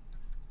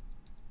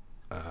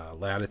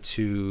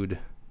latitude.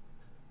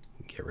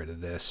 Get rid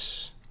of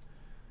this,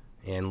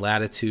 and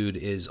latitude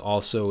is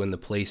also in the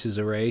places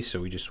array, so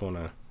we just want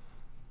to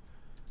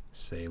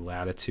say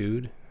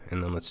latitude,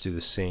 and then let's do the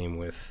same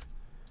with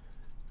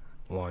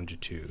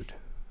longitude,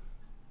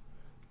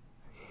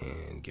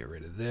 and get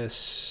rid of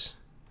this.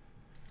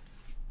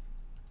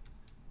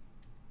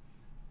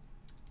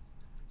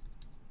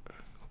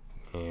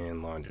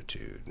 And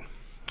longitude.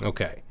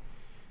 Okay,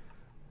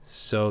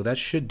 so that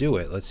should do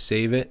it. Let's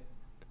save it.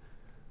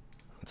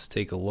 Let's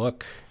take a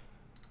look.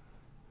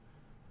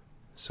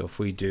 So if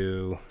we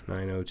do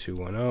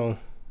 90210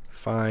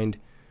 find,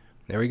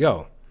 there we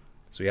go.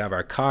 So we have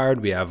our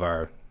card, we have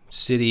our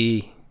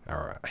city,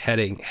 our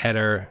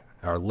header,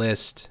 our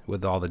list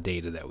with all the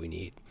data that we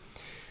need.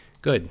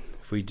 Good.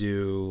 If we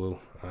do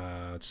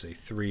let's say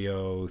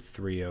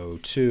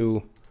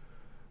 30302,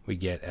 we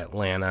get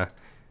Atlanta.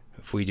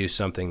 If we do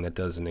something that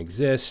doesn't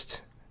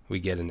exist, we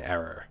get an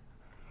error.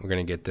 We're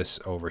going to get this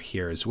over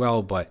here as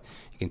well, but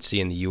you can see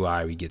in the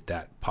UI we get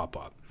that pop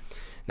up.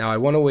 Now I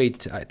want to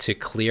wait to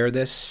clear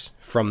this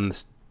from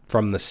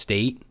the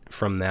state,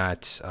 from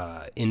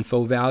that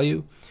info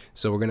value.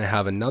 So we're going to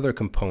have another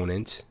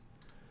component.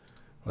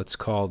 Let's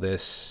call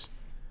this,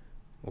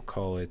 we'll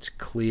call it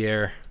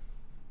clear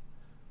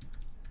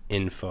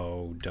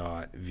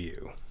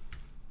info.view.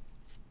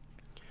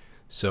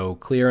 So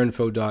clear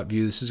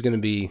info.view, this is going to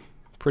be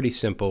pretty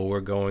simple.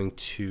 We're going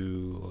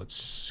to, let's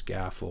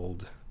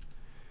scaffold,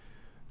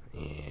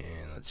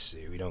 and let's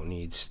see, we don't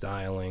need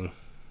styling.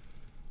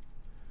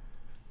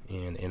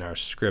 And in our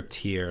script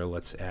here,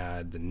 let's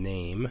add the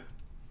name.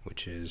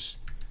 which is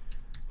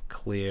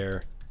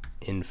clear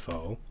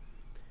info.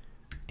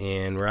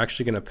 And we're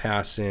actually going to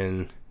pass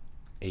in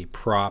a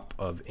prop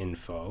of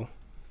info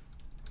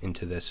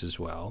into this as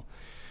well.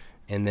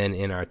 And then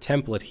in our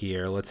template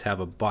here, let's have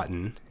a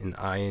button, an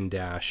ion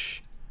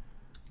dash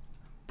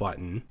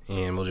button,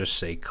 and we'll just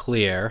say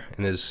clear.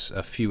 And there's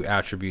a few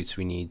attributes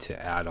we need to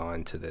add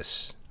on to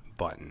this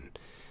button.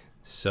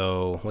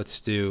 So let's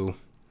do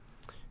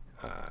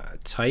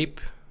type.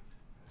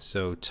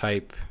 So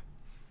type,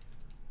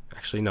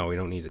 actually no, we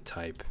don't need a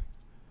type.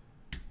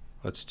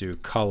 Let's do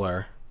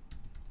color,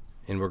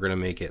 and we're going to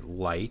make it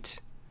light.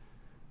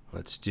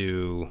 Let's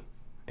do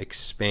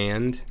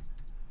expand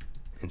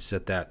and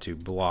set that to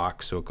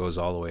block so it goes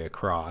all the way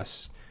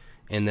across.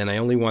 And then I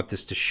only want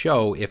this to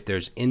show if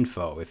there's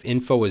info. If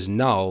info is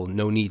null,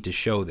 no need to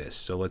show this.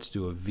 So let's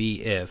do a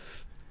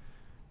v-if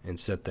and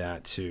set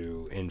that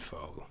to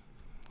info.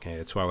 Okay,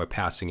 that's why we're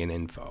passing in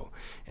info.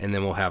 And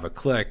then we'll have a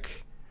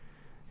click,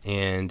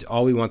 and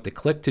all we want the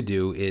click to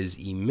do is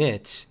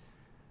emit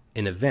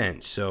an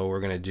event. So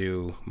we're going to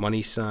do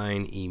money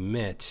sign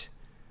emit,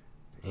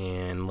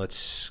 and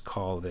let's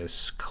call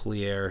this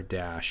clear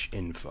dash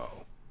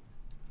info.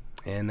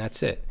 And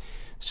that's it.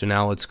 So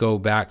now let's go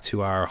back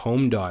to our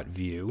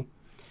home.view,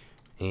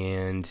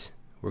 and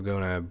we're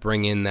going to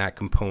bring in that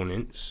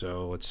component.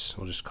 So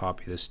we'll just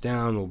copy this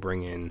down. We'll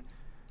bring in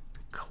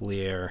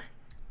clear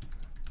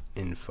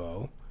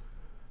info.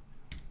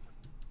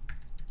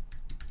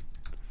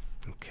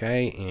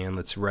 Okay, and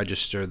let's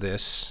register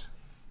this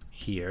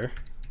here.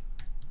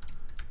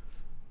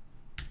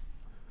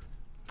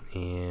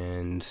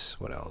 And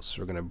what else?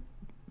 We're going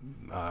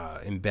to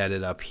embed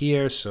it up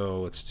here. So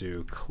let's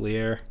do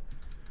clear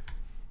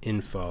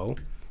info.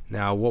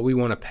 Now what we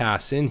want to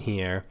pass in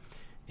here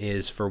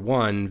is, for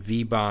one,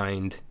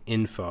 vbind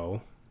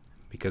info,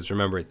 because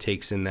remember it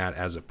takes in that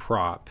as a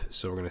prop.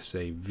 So we're going to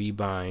say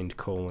vbind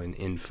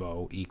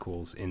 :info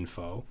equals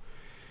info.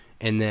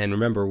 And then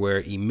remember,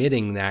 we're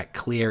emitting that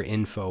clear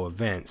info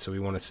event. So we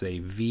want to say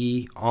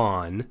v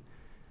on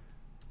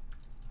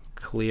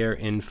clear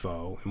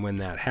info. And when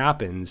that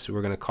happens,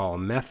 we're going to call a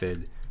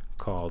method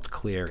called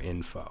clear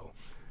info.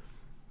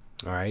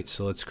 All right,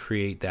 so let's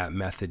create that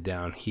method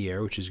down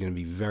here, which is going to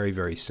be very,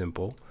 very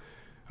simple.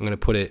 I'm going to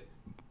put it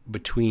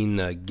between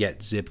the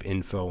get zip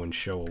info and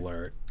show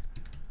alert.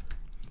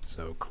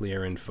 So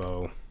clear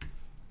info,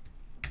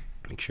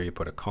 make sure you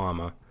put a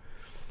comma.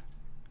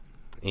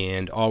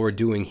 And all we're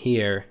doing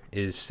here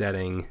is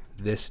setting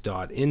this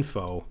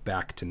 .info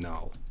back to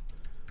null.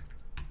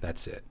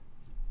 That's it.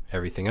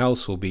 Everything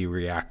else will be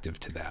reactive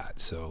to that.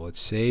 So let's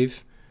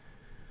save,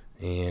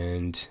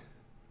 and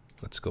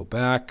let's go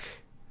back.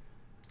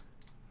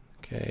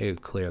 Okay,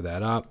 clear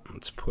that up.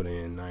 Let's put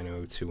in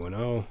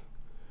 90210,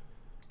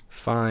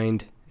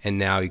 find, and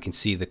now you can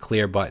see the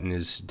clear button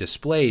is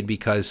displayed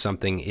because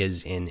something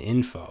is in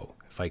info.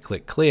 If I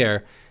click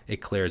clear, it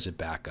clears it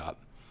back up.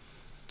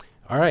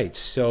 All right,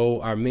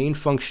 so our main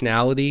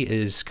functionality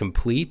is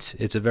complete.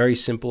 It's a very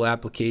simple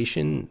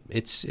application.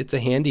 It's a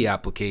handy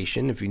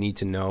application if you need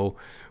to know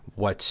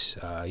what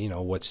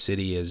what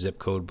city a zip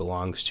code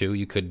belongs to.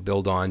 You could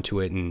build onto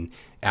it and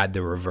add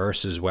the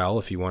reverse as well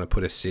if you want to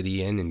put a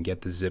city in and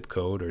get the zip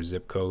code or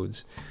zip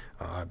codes.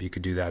 You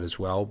could do that as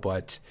well.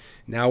 But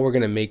now we're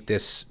going to make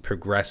this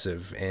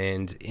progressive,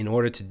 and in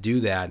order to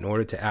do that, in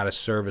order to add a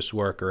service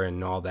worker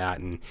and all that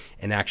and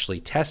actually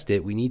test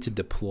it, we need to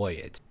deploy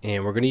it.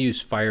 And we're going to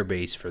use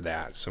Firebase for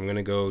that. So I'm going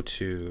to go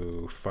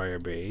to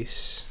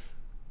Firebase.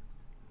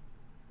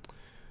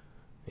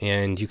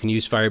 And you can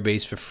use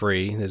Firebase for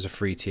free. There's a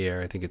free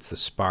tier. I think it's the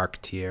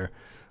Spark tier.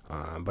 But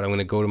I'm going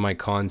to go to my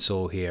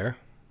console here.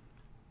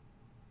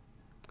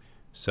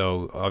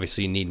 So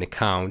obviously you need an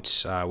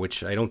account,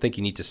 which I don't think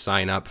you need to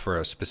sign up for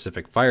a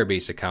specific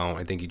Firebase account.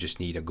 I think you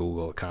just need a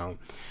Google account.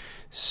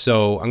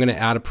 So I'm going to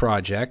add a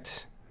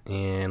project,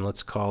 and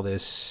let's call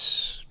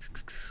this,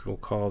 we'll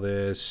call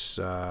this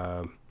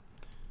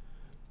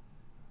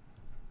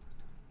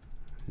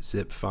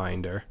Zip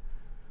Finder.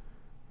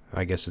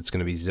 I guess it's going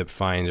to be Zip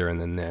Finder and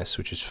then this,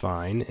 which is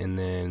fine. And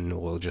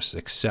then we'll just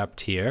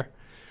accept here.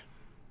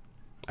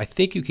 I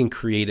think you can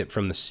create it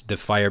from the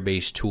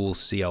Firebase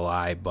Tools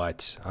CLI,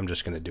 but I'm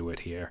just going to do it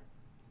here.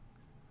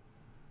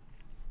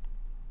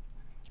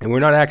 And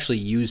we're not actually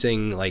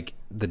using like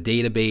the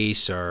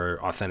database or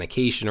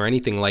authentication or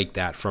anything like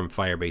that from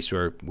Firebase.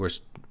 We're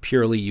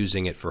purely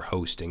using it for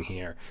hosting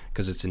here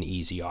because it's an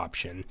easy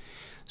option.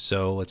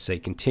 So let's say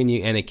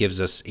continue, and it gives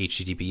us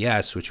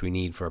HTTPS, which we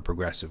need for a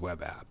progressive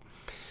web app.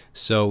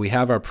 So we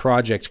have our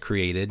project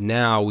created.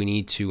 Now we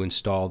need to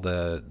install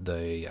the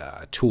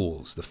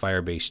tools, the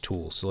Firebase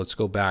tools. So let's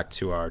go back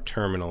to our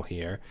terminal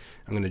here.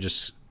 I'm going to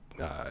just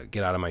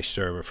get out of my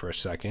server for a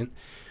second.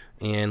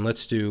 And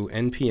let's do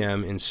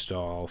npm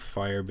install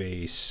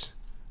Firebase.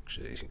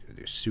 Actually, I'm going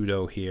to do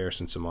sudo here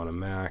since I'm on a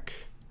Mac.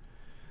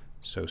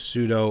 So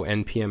sudo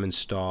npm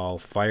install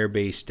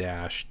Firebase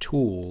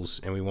 -tools,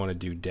 and we want to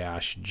do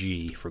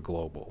 -g for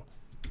global.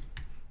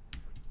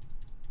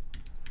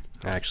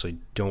 I actually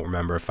don't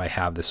remember if I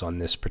have this on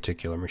this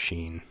particular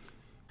machine.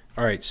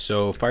 All right,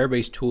 so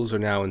Firebase tools are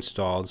now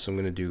installed. So I'm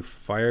going to do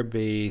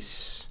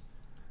Firebase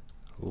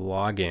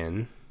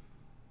login.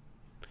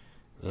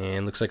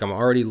 And looks like I'm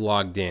already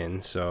logged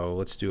in. So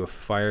let's do a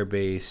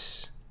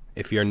Firebase.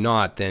 If you're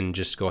not, then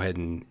just go ahead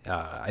and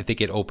I think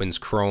it opens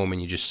Chrome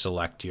and you just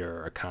select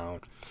your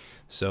account.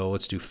 So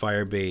let's do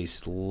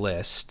Firebase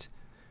list.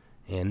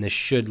 And this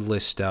should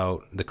list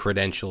out the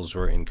credentials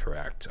were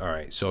incorrect. All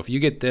right, so if you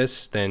get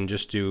this, then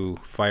just do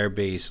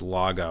Firebase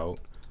logout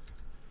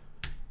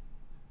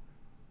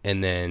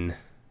and then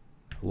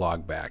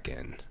log back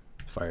in,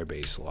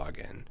 Firebase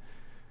login.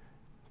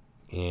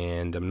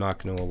 And I'm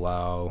not going to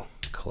allow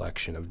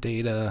collection of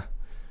data.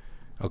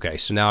 Okay,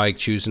 so now I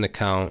choose an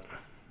account.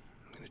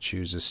 I'm going to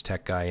choose this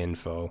tech guy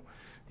info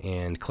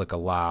and click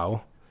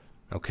allow.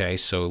 Okay,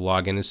 so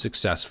login is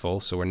successful.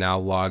 So we're now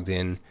logged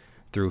in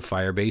through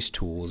Firebase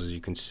tools, as you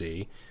can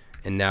see.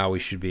 And now we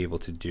should be able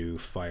to do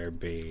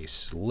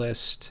Firebase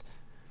list,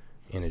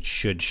 and it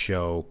should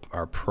show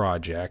our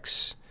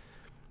projects.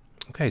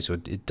 Okay, so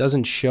it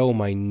doesn't show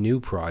my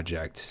new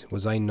project.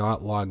 Was I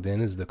not logged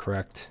in as the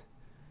correct?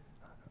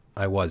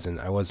 I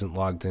wasn't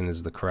logged in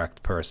as the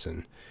correct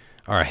person.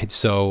 All right,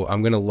 so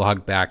I'm going to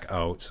log back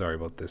out. Sorry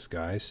about this,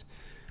 guys.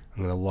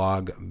 I'm going to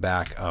log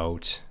back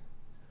out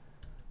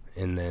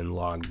and then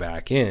log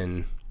back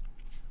in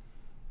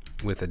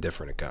with a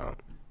different account,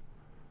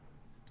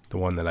 the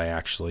one that I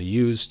actually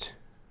used.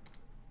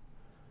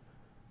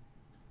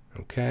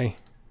 Okay,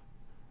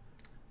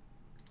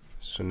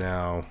 so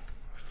now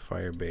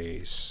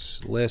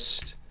Firebase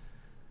list,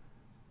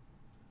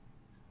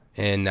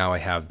 and now I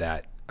have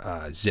that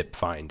zip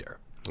finder.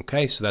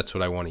 Okay, so that's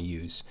what I want to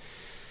use.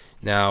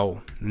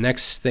 Now, the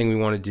next thing we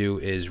want to do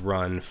is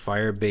run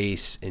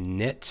Firebase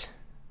init,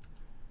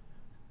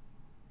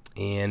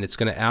 and it's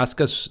going to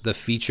ask us the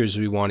features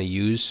we want to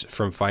use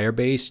from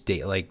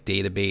Firebase, like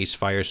database,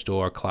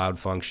 Firestore, cloud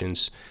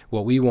functions.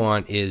 What we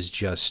want is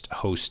just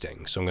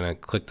hosting. So I'm going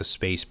to click the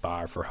space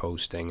bar for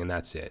hosting, and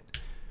that's it.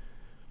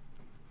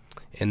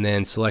 And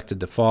then select a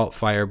default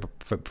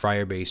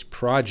Firebase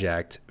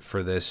project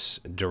for this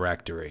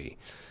directory.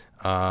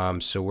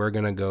 So we're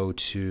going to go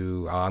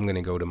to, I'm going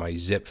to go to my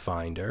zip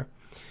finder.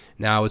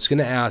 Now it's going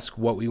to ask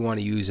what we want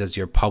to use as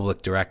your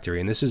public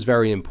directory, and this is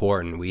very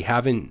important. We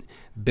haven't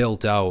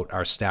built out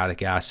our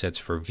static assets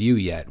for Vue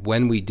yet.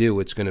 When we do,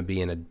 it's going to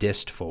be in a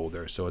dist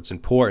folder. So it's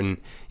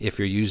important, if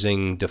you're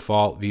using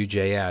default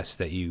Vue.js,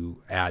 that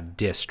you add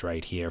dist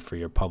right here for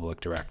your public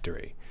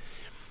directory.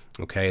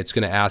 Okay, it's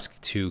going to ask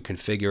to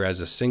configure as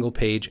a single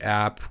page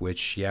app,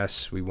 which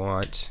yes, we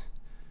want.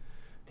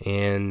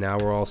 And now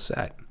we're all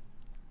set.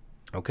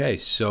 Okay,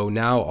 so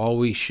now all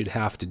we should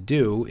have to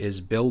do is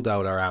build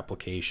out our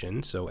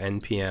application. So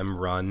npm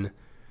run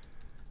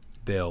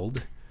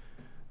build.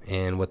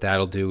 And what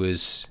that'll do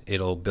is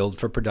it'll build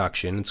for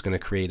production. It's going to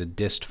create a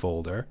dist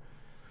folder.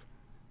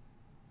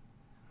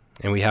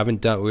 And we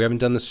haven't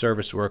done the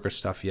service worker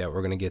stuff yet.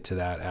 We're going to get to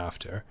that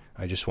after.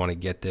 I just want to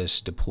get this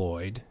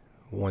deployed.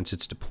 Once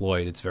it's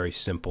deployed, it's very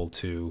simple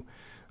to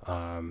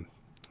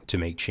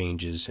make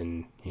changes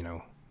and, you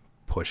know,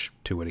 push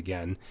to it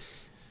again.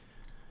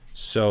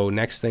 So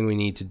next thing we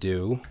need to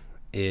do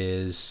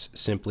is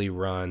simply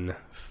run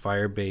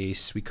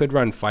Firebase. We could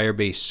run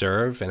Firebase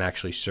serve and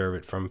actually serve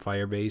it from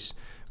Firebase,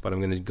 but I'm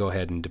going to go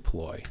ahead and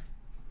deploy.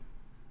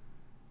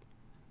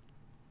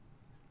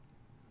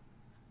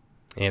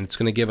 And it's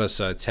going to give us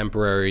a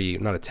temporary,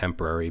 not a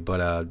temporary,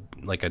 but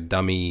like a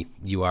dummy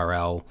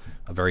URL,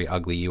 a very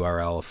ugly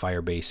URL, a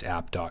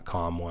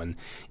firebaseapp.com one.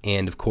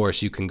 And of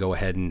course, you can go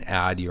ahead and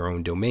add your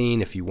own domain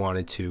if you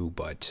wanted to,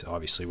 but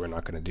obviously we're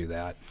not going to do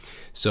that.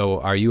 So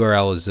our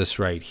URL is this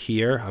right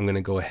here. I'm going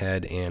to go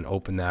ahead and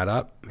open that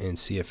up and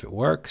see if it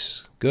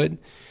works. Good.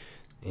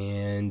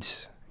 And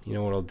you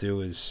know what I'll do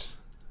is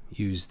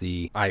use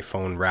the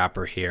iPhone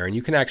wrapper here, and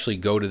you can actually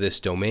go to this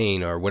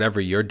domain or whatever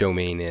your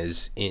domain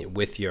is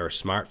with your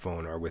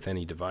smartphone or with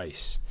any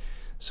device.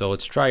 So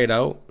let's try it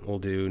out. We'll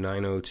do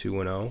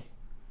 90210,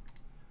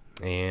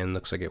 and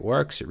looks like it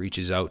works. It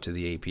reaches out to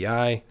the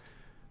API.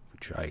 We'll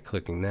try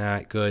clicking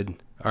that. Good.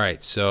 All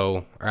right,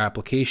 so our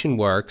application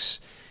works.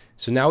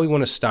 So now we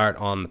want to start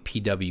on the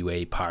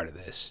PWA part of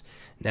this.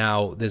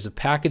 Now there's a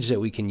package that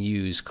we can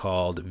use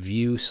called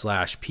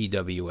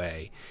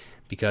Vue/PWA.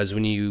 Because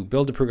when you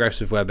build a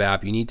progressive web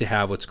app, you need to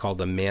have what's called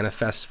a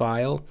manifest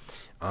file.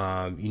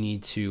 You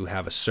need to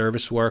have a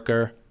service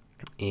worker,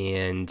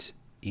 and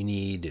you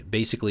need,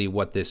 basically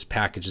what this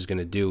package is going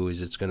to do is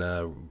it's going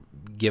to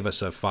give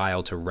us a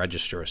file to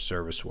register a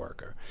service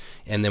worker.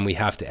 And then we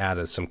have to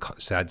add some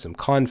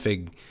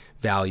config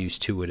values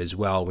to it as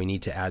well. We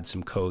need to add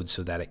some code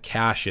so that it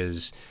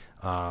caches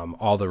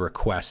all the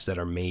requests that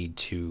are made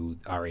to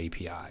our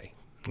API.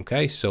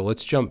 Okay, so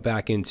let's jump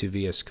back into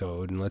VS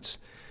Code and let's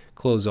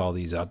close all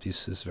these up.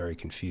 This is very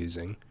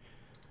confusing.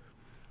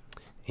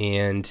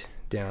 And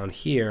down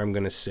here, I'm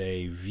going to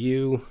say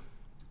Vue.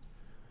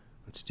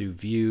 Let's do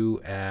Vue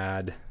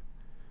add,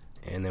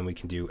 and then we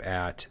can do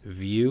at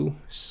Vue/PWA.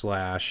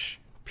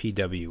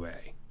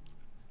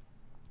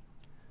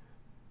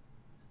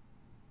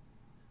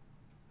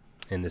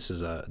 and this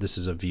is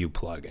a Vue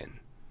plugin.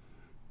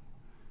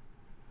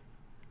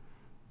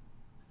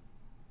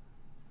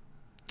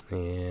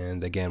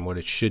 And again, what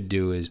it should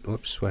do is,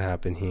 whoops, what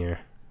happened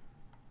here?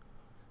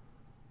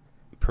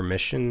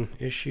 Permission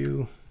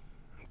issue.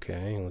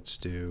 Okay, let's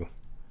do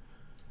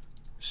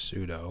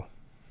sudo.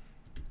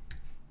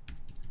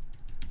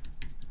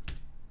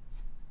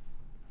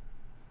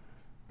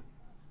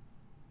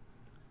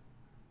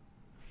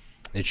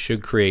 It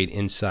should create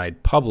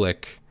inside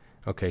public.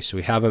 Okay, so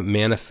we have a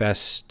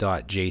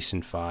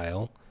manifest.json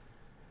file.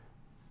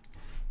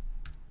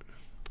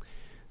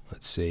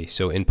 Let's see.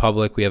 So in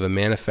public, we have a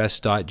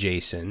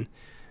manifest.json,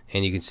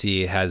 and you can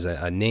see it has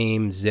a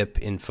name, zip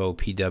info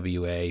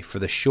PWA. For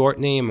the short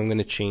name, I'm going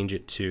to change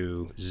it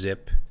to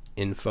zip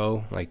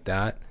info, like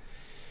that.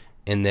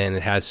 And then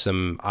it has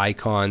some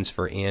icons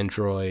for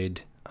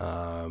Android.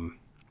 The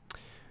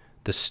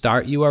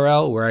start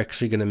URL, we're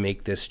actually going to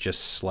make this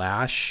just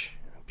slash,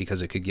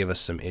 because it could give us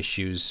some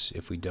issues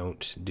if we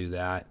don't do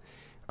that,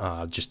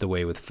 just the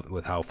way with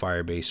how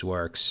Firebase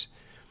works.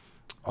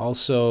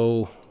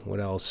 Also, what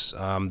else?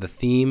 The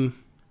theme,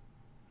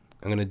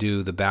 I'm going to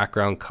do the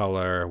background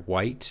color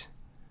white,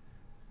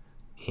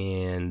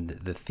 and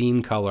the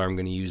theme color, I'm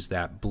going to use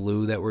that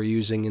blue that we're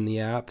using in the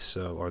app,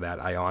 so, or that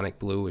Ionic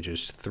blue, which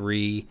is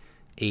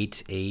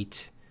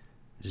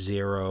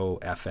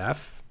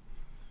 3880FF.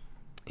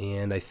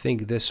 And I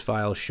think this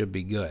file should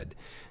be good.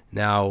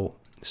 Now,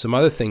 some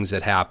other things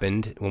that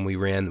happened when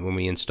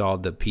we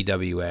installed the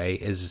PWA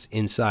is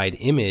inside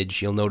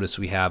image, you'll notice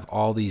we have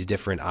all these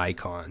different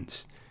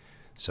icons.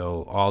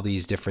 So all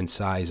these different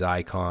size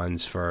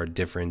icons for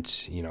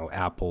different, you know,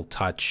 Apple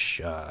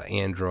Touch,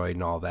 Android,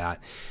 and all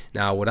that.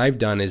 Now, what I've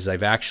done is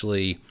I've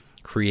actually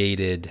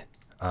created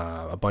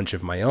a bunch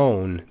of my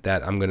own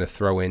that I'm going to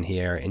throw in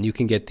here, and you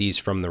can get these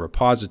from the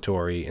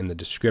repository in the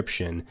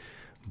description.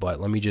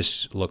 But let me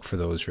just look for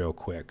those real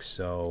quick.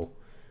 So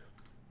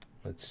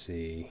let's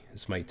see.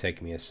 This might take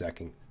me a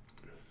second.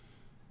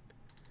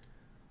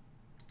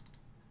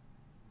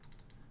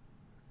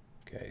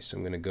 Okay, so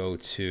I'm going to go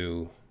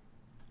to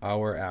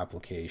our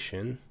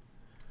application,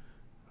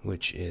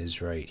 which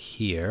is right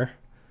here.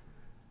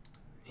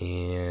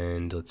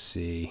 And let's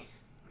see.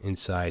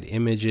 Inside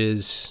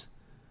images.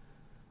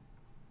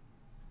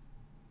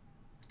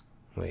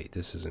 Wait,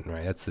 this isn't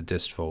right. That's the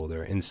dist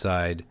folder.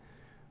 Inside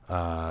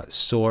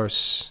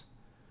source,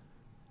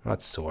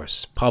 not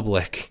source,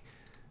 public,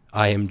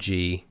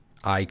 IMG,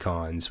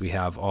 icons. We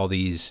have all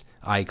these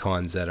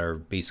icons that are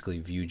basically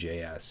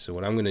Vue.js. So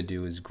what I'm going to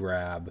do is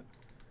grab,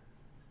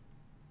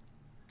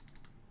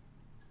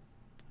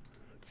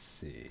 let's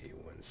see,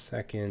 1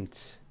 second.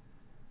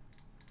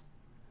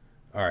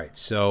 All right,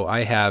 so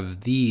I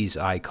have these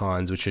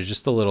icons, which are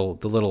just the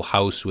little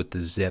house with the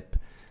zip.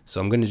 So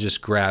I'm going to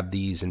just grab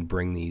these and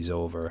bring these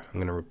over. I'm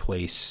going to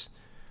replace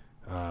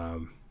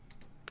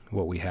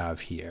what we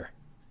have here.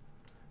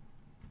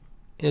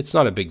 It's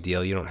not a big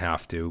deal. You don't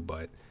have to,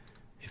 but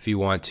if you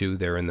want to,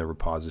 they're in the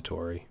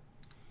repository.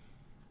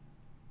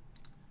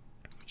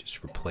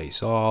 Just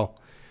replace all.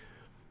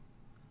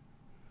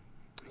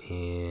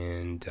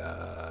 And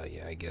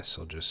yeah, I guess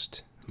I'll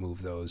just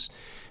move those.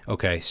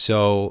 Okay,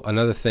 so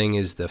another thing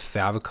is the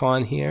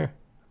favicon here.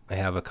 I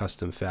have a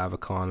custom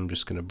favicon I'm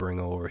just going to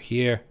bring over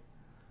here.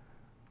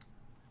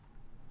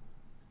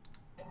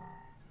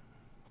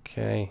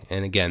 Okay,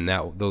 and again,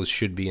 those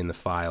should be in the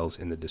files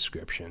in the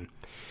description.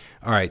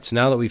 All right, so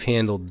now that we've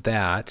handled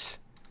that,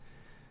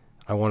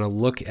 I want to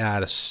look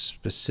at a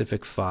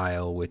specific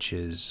file, which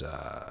is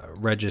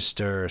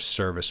register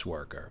service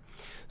worker.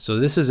 So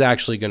this is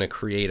actually going to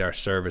create our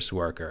service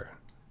worker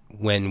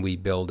when we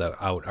build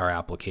out our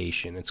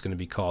application. It's going to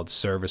be called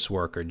service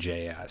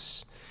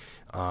worker.js.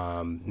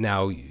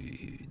 Now,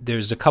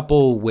 there's a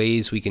couple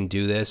ways we can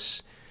do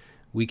this.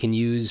 We can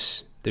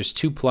use, there's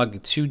two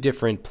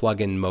different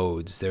plugin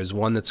modes. There's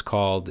one that's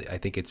called, I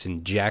think it's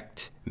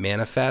inject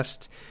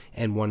manifest,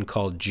 and one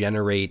called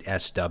generate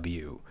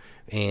SW.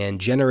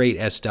 And generate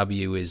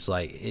SW is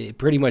like, it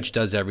pretty much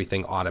does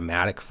everything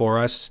automatic for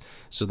us.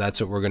 So that's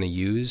what we're going to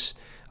use.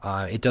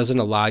 It doesn't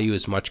allow you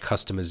as much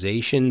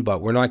customization,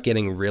 but we're not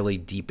getting really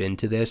deep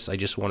into this. I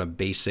just want a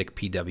basic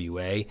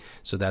PWA,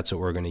 so that's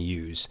what we're going to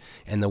use.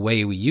 And the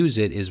way we use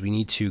it is we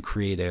need to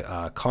create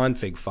a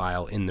config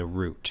file in the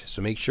root.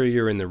 So make sure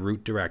you're in the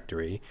root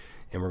directory,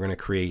 and we're going to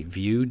create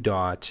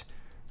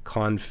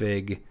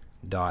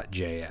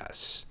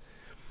vue.config.js.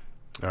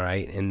 All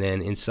right, and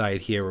then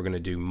inside here we're going to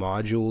do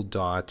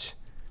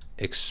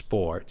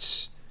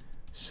module.exports,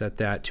 set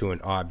that to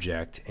an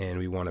object, and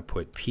we want to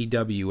put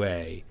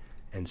PWA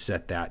and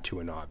set that to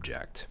an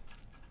object.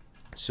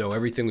 So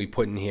everything we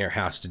put in here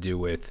has to do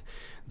with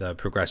the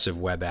progressive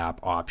web app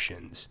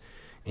options.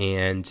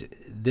 And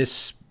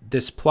this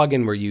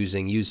plugin we're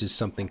using uses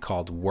something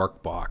called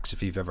Workbox,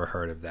 if you've ever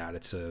heard of that.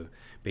 It's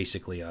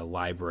basically a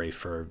library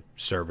for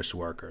service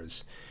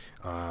workers.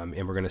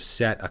 And we're going to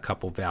set a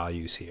couple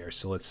values here.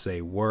 So let's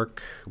say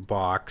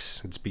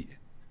Workbox, it's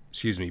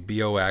BOX,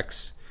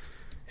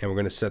 and we're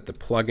going to set the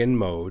plugin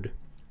mode.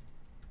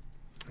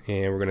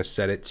 And we're going to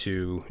set it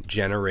to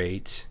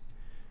generate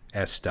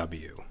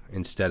SW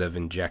instead of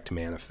inject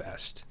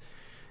manifest.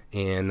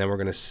 And then we're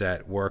going to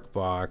set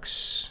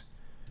workbox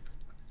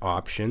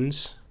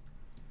options,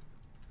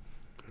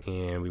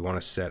 and we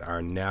want to set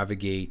our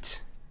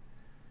navigate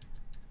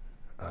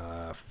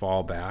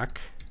fallback,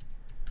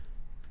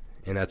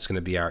 and that's going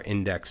to be our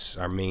index,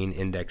 our main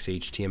index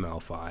HTML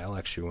file.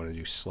 Actually, we want to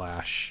do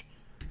slash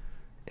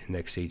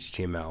index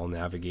HTML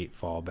navigate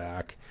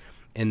fallback,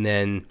 and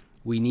then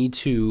we need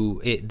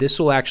to, this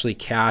will actually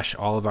cache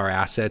all of our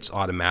assets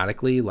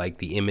automatically, like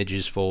the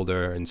images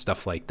folder and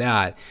stuff like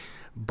that,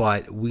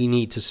 but we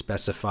need to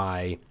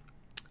specify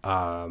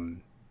runtime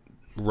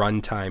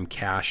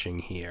caching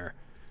here.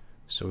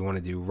 So we want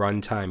to do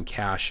runtime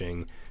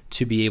caching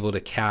to be able to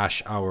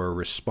cache our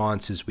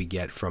responses we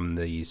get from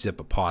the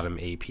Zippopodum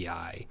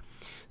API.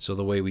 So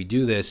the way we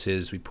do this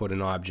is we put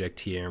an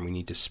object here, and we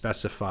need to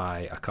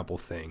specify a couple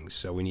things.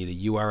 So we need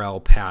a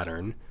URL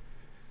pattern,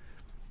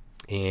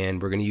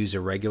 and we're going to use a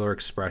regular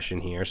expression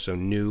here. So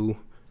new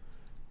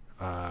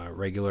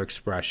regular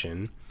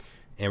expression,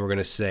 and we're going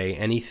to say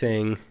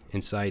anything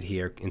inside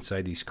here,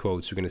 inside these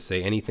quotes, we're going to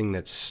say anything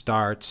that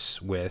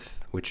starts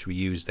with, which we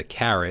use the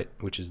caret,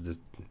 which is the,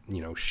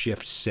 you know,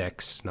 shift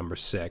 6, number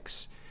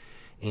 6,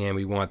 and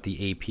we want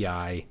the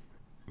API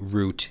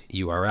root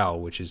URL,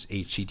 which is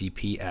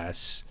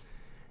HTTPS,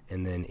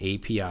 and then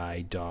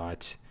API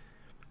dot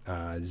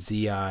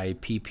zippoptam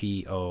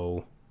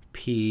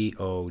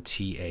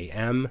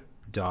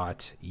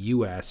dot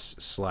us/us/.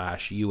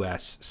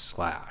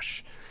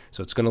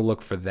 So it's going to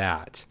look for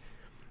that.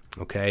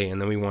 Okay, and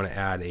then we want to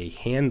add a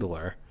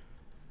handler,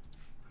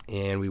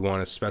 and we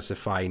want to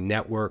specify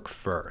network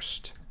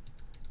first.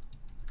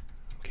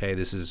 Okay,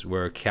 this is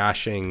where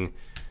caching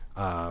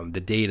the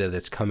data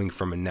that's coming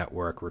from a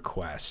network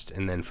request.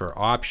 And then for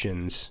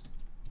options,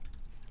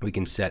 we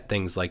can set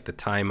things like the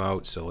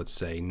timeout. So let's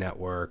say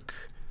network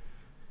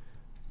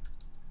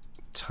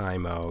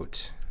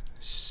timeout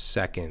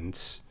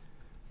seconds,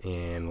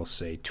 and we'll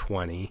say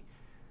 20,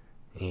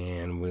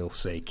 and we'll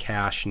say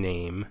cache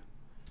name.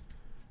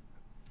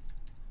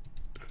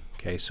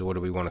 Okay, so what do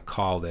we want to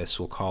call this?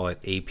 We'll call it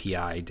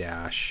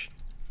API-cache,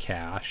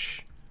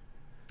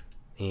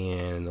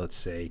 and let's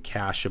say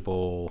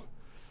cacheable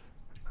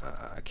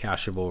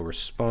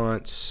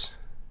response,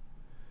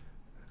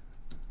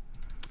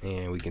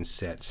 and we can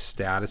set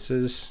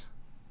statuses,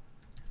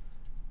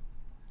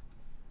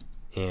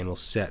 and we'll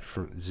set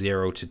from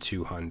 0 to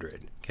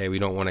 200. Okay, we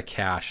don't want to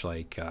cache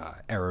like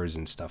errors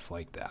and stuff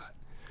like that.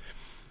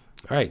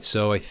 All right,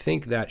 so I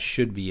think that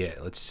should be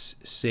it. Let's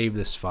save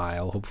this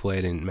file. Hopefully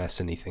I didn't mess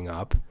anything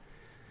up.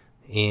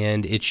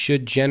 And it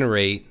should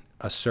generate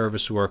a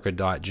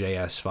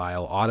serviceworker.js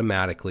file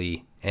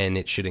automatically, and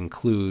it should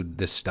include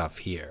this stuff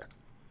here.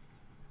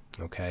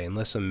 Okay,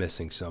 unless I'm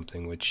missing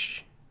something,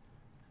 which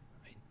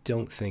I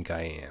don't think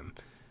I am.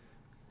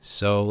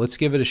 So let's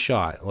give it a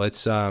shot.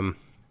 Let's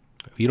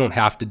you don't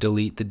have to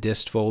delete the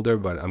dist folder,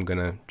 but I'm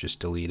gonna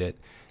just delete it,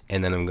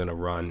 and then I'm gonna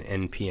run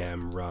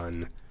npm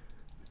run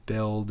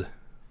build,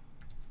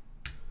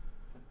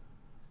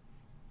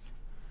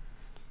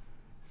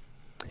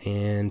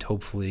 and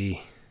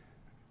hopefully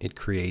it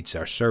creates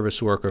our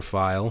service worker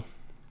file,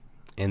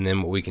 and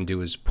then what we can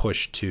do is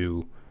push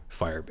to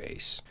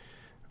Firebase.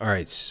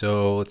 Alright,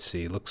 so let's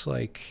see, looks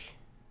like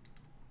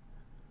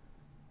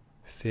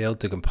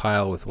failed to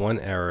compile with 1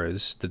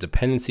 errors. The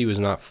dependency was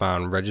not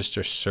found.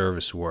 Register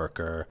service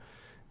worker.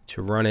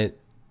 To run it,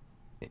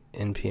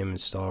 npm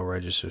install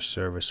register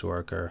service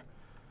worker.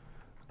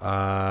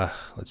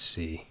 Let's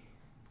see.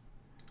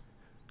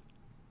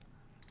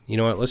 You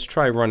know what? Let's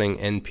try running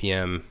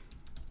npm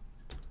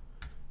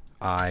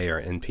I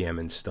or npm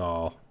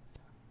install.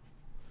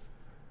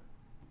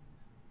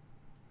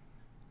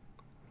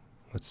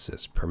 What's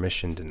this?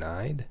 Permission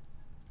denied?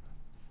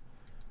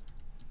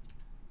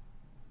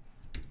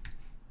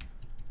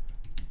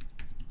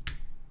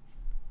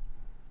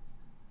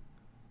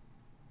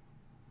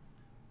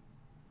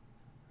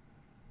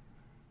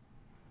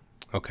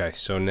 Okay,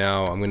 so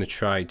now I'm going to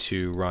try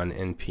to run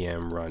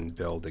npm run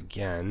build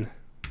again.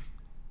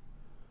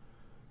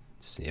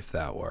 See if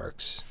that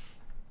works.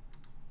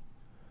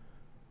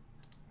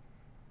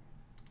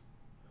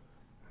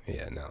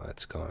 Yeah, no,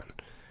 that's gone.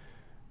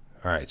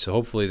 All right, so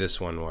hopefully this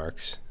one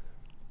works.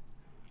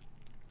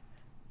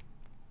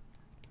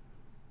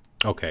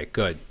 Okay,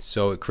 good.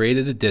 So it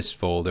created a dist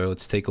folder.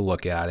 Let's take a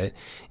look at it.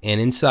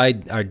 And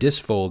inside our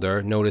dist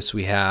folder, notice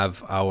we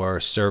have our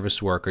service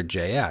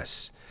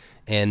worker.js.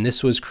 And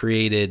this was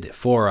created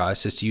for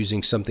us. It's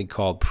using something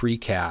called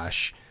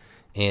pre-cache.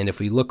 And if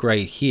we look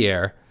right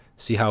here,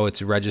 see how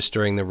it's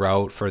registering the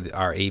route for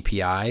our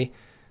API,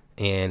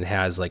 and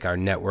has like our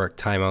network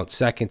timeout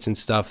seconds and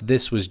stuff.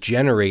 This was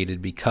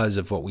generated because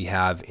of what we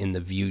have in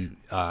the Vue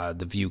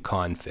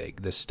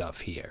config, this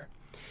stuff here.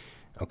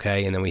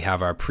 Okay, and then we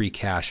have our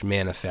pre-cache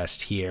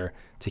manifest here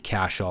to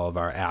cache all of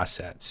our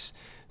assets.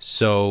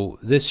 So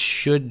this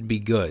should be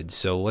good.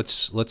 So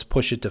let's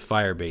push it to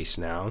Firebase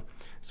now.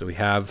 So we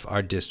have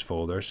our dist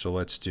folder. So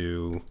let's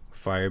do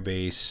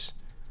Firebase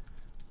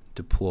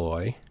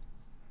deploy.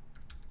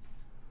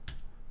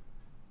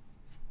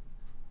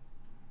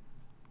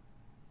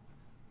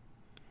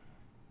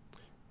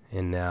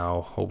 And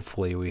now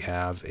hopefully we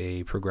have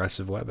a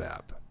progressive web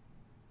app.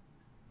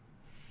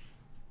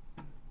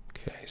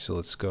 Okay, so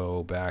let's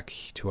go back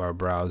to our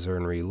browser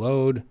and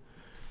reload.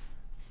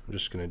 I'm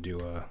just going to do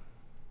a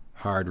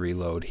hard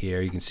reload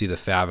here. You can see the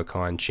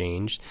favicon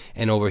changed.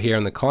 And over here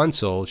in the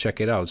console, check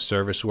it out.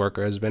 Service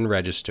worker has been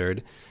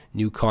registered.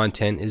 New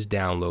content is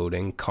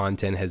downloading.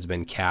 Content has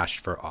been cached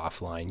for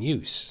offline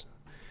use.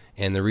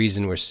 And the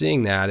reason we're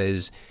seeing that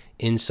is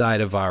inside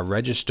of our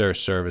register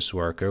service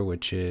worker,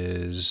 which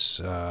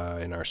is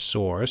in our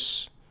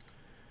source.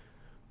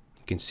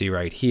 You can see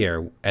right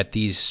here at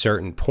these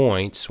certain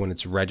points, when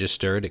it's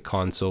registered, it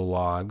console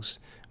logs.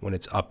 When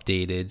it's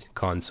updated,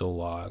 console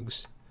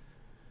logs.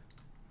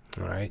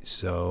 All right,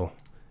 so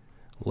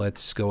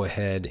let's go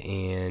ahead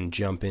and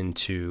jump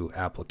into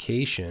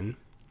application.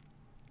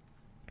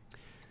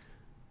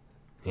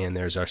 And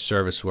there's our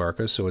service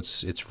worker, so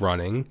it's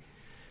running.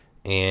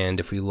 And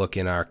if we look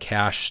in our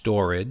cache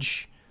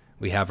storage,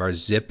 we have our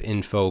zip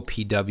info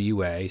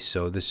PWA,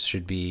 so this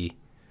should be,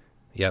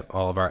 yep,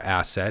 all of our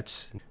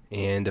assets.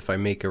 And if I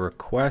make a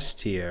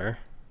request here,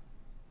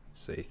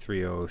 say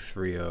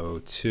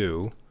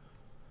 30302,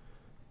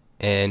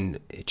 and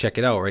check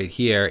it out right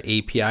here,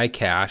 API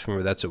cache,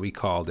 remember that's what we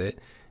called it.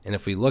 And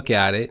if we look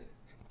at it,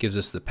 it gives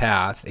us the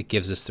path, it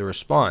gives us the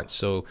response.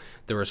 So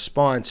the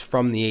response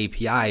from the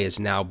API is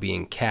now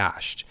being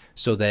cached,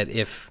 so that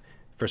if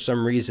for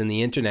some reason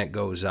the internet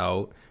goes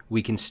out,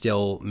 we can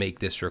still make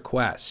this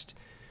request.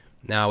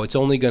 Now it's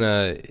only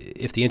gonna,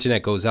 if the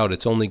internet goes out,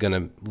 it's only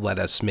gonna let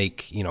us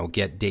make,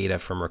 get data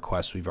from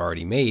requests we've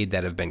already made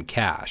that have been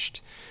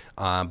cached.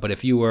 But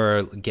if you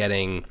were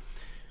getting,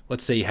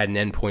 let's say you had an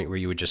endpoint where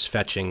you were just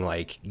fetching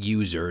like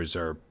users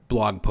or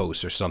blog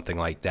posts or something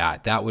like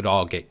that, that would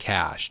all get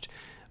cached.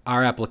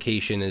 Our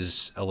application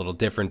is a little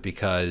different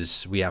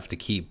because we have to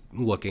keep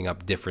looking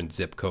up different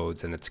zip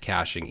codes and it's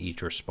caching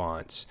each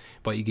response.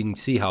 But you can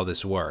see how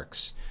this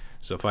works.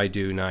 So if I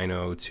do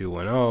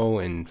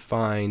 90210 and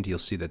find, you'll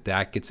see that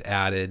that gets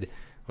added.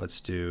 Let's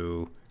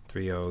do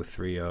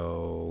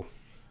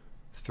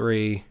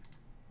 30303,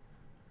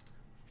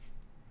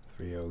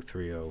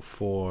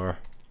 30304.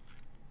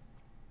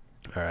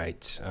 All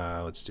right,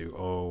 let's do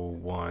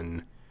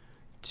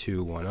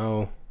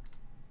 01210,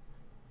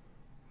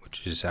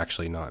 which is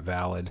actually not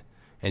valid.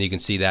 And you can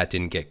see that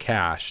didn't get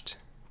cached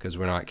because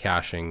we're not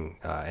caching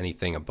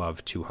anything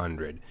above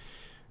 200.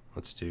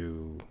 Let's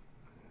do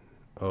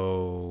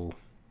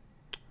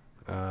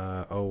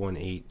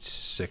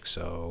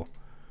 01860,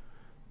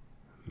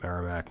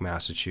 Merrimack,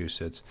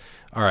 Massachusetts.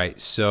 All right,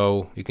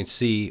 so you can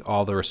see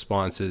all the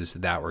responses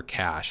that were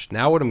cached.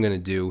 Now what I'm going to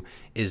do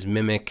is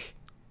mimic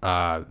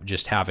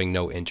just having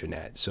no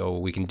internet. So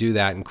we can do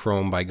that in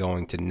Chrome by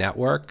going to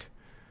Network.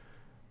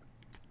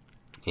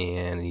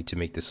 And I need to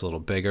make this a little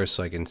bigger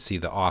so I can see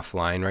the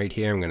offline right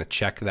here. I'm going to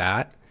check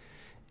that.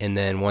 And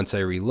then once I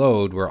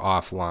reload, we're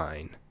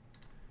offline.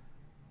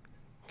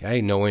 Okay,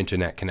 no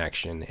internet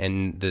connection,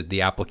 and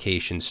the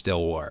application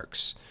still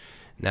works.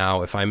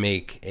 Now, if I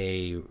make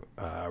a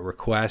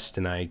request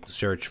and I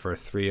search for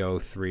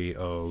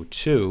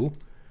 30302,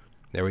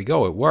 there we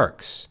go, it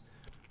works.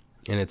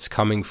 And it's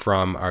coming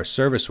from our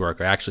service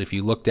worker. Actually, if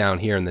you look down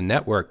here in the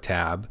network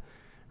tab,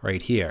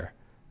 right here,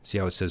 see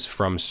how it says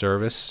from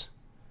service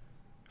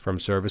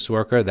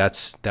worker?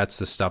 That's the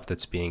stuff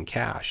that's being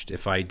cached.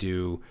 If I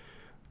do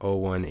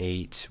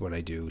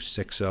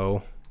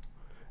 60,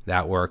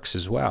 that works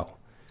as well.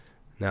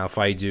 Now, if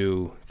I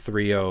do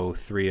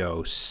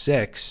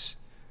 30306,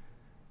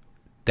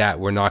 that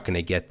we're not going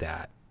to get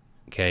that,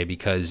 okay,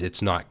 because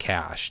it's not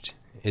cached.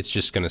 It's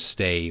just going to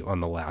stay on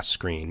the last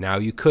screen. Now,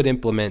 you could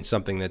implement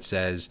something that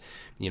says,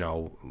 in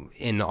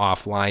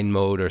offline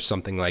mode or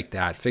something like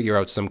that. Figure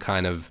out some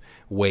kind of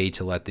way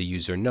to let the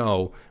user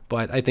know.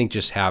 But I think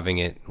just having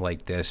it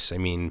like this, I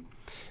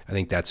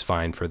think that's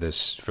fine for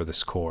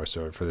this course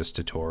or for this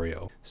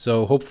tutorial.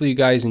 So hopefully you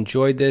guys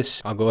enjoyed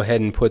this. I'll go ahead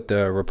and put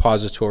the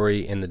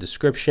repository in the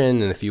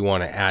description, and if you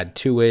want to add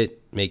to it,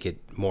 make it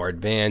more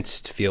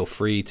advanced, feel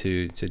free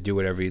to do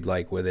whatever you'd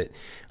like with it.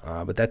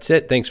 But that's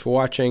it. Thanks for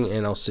watching,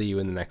 and I'll see you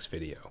in the next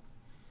video.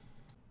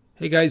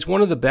 Hey guys,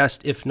 one of the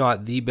best, if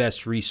not the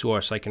best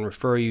resource I can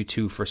refer you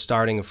to for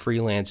starting a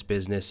freelance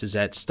business is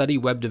at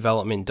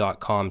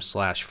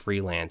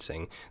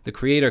studywebdevelopment.com/freelancing. The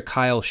creator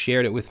Kyle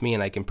shared it with me,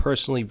 and I can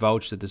personally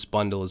vouch that this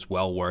bundle is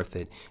well worth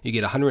it. You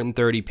get a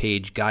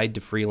 130-page guide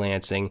to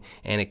freelancing,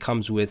 and it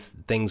comes with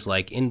things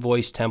like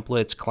invoice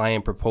templates,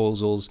 client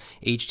proposals,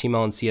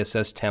 HTML and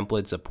CSS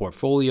templates, a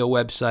portfolio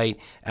website,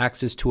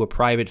 access to a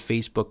private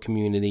Facebook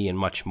community, and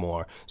much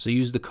more. So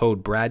use the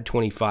code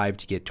BRAD25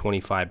 to get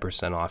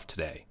 25% off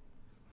today.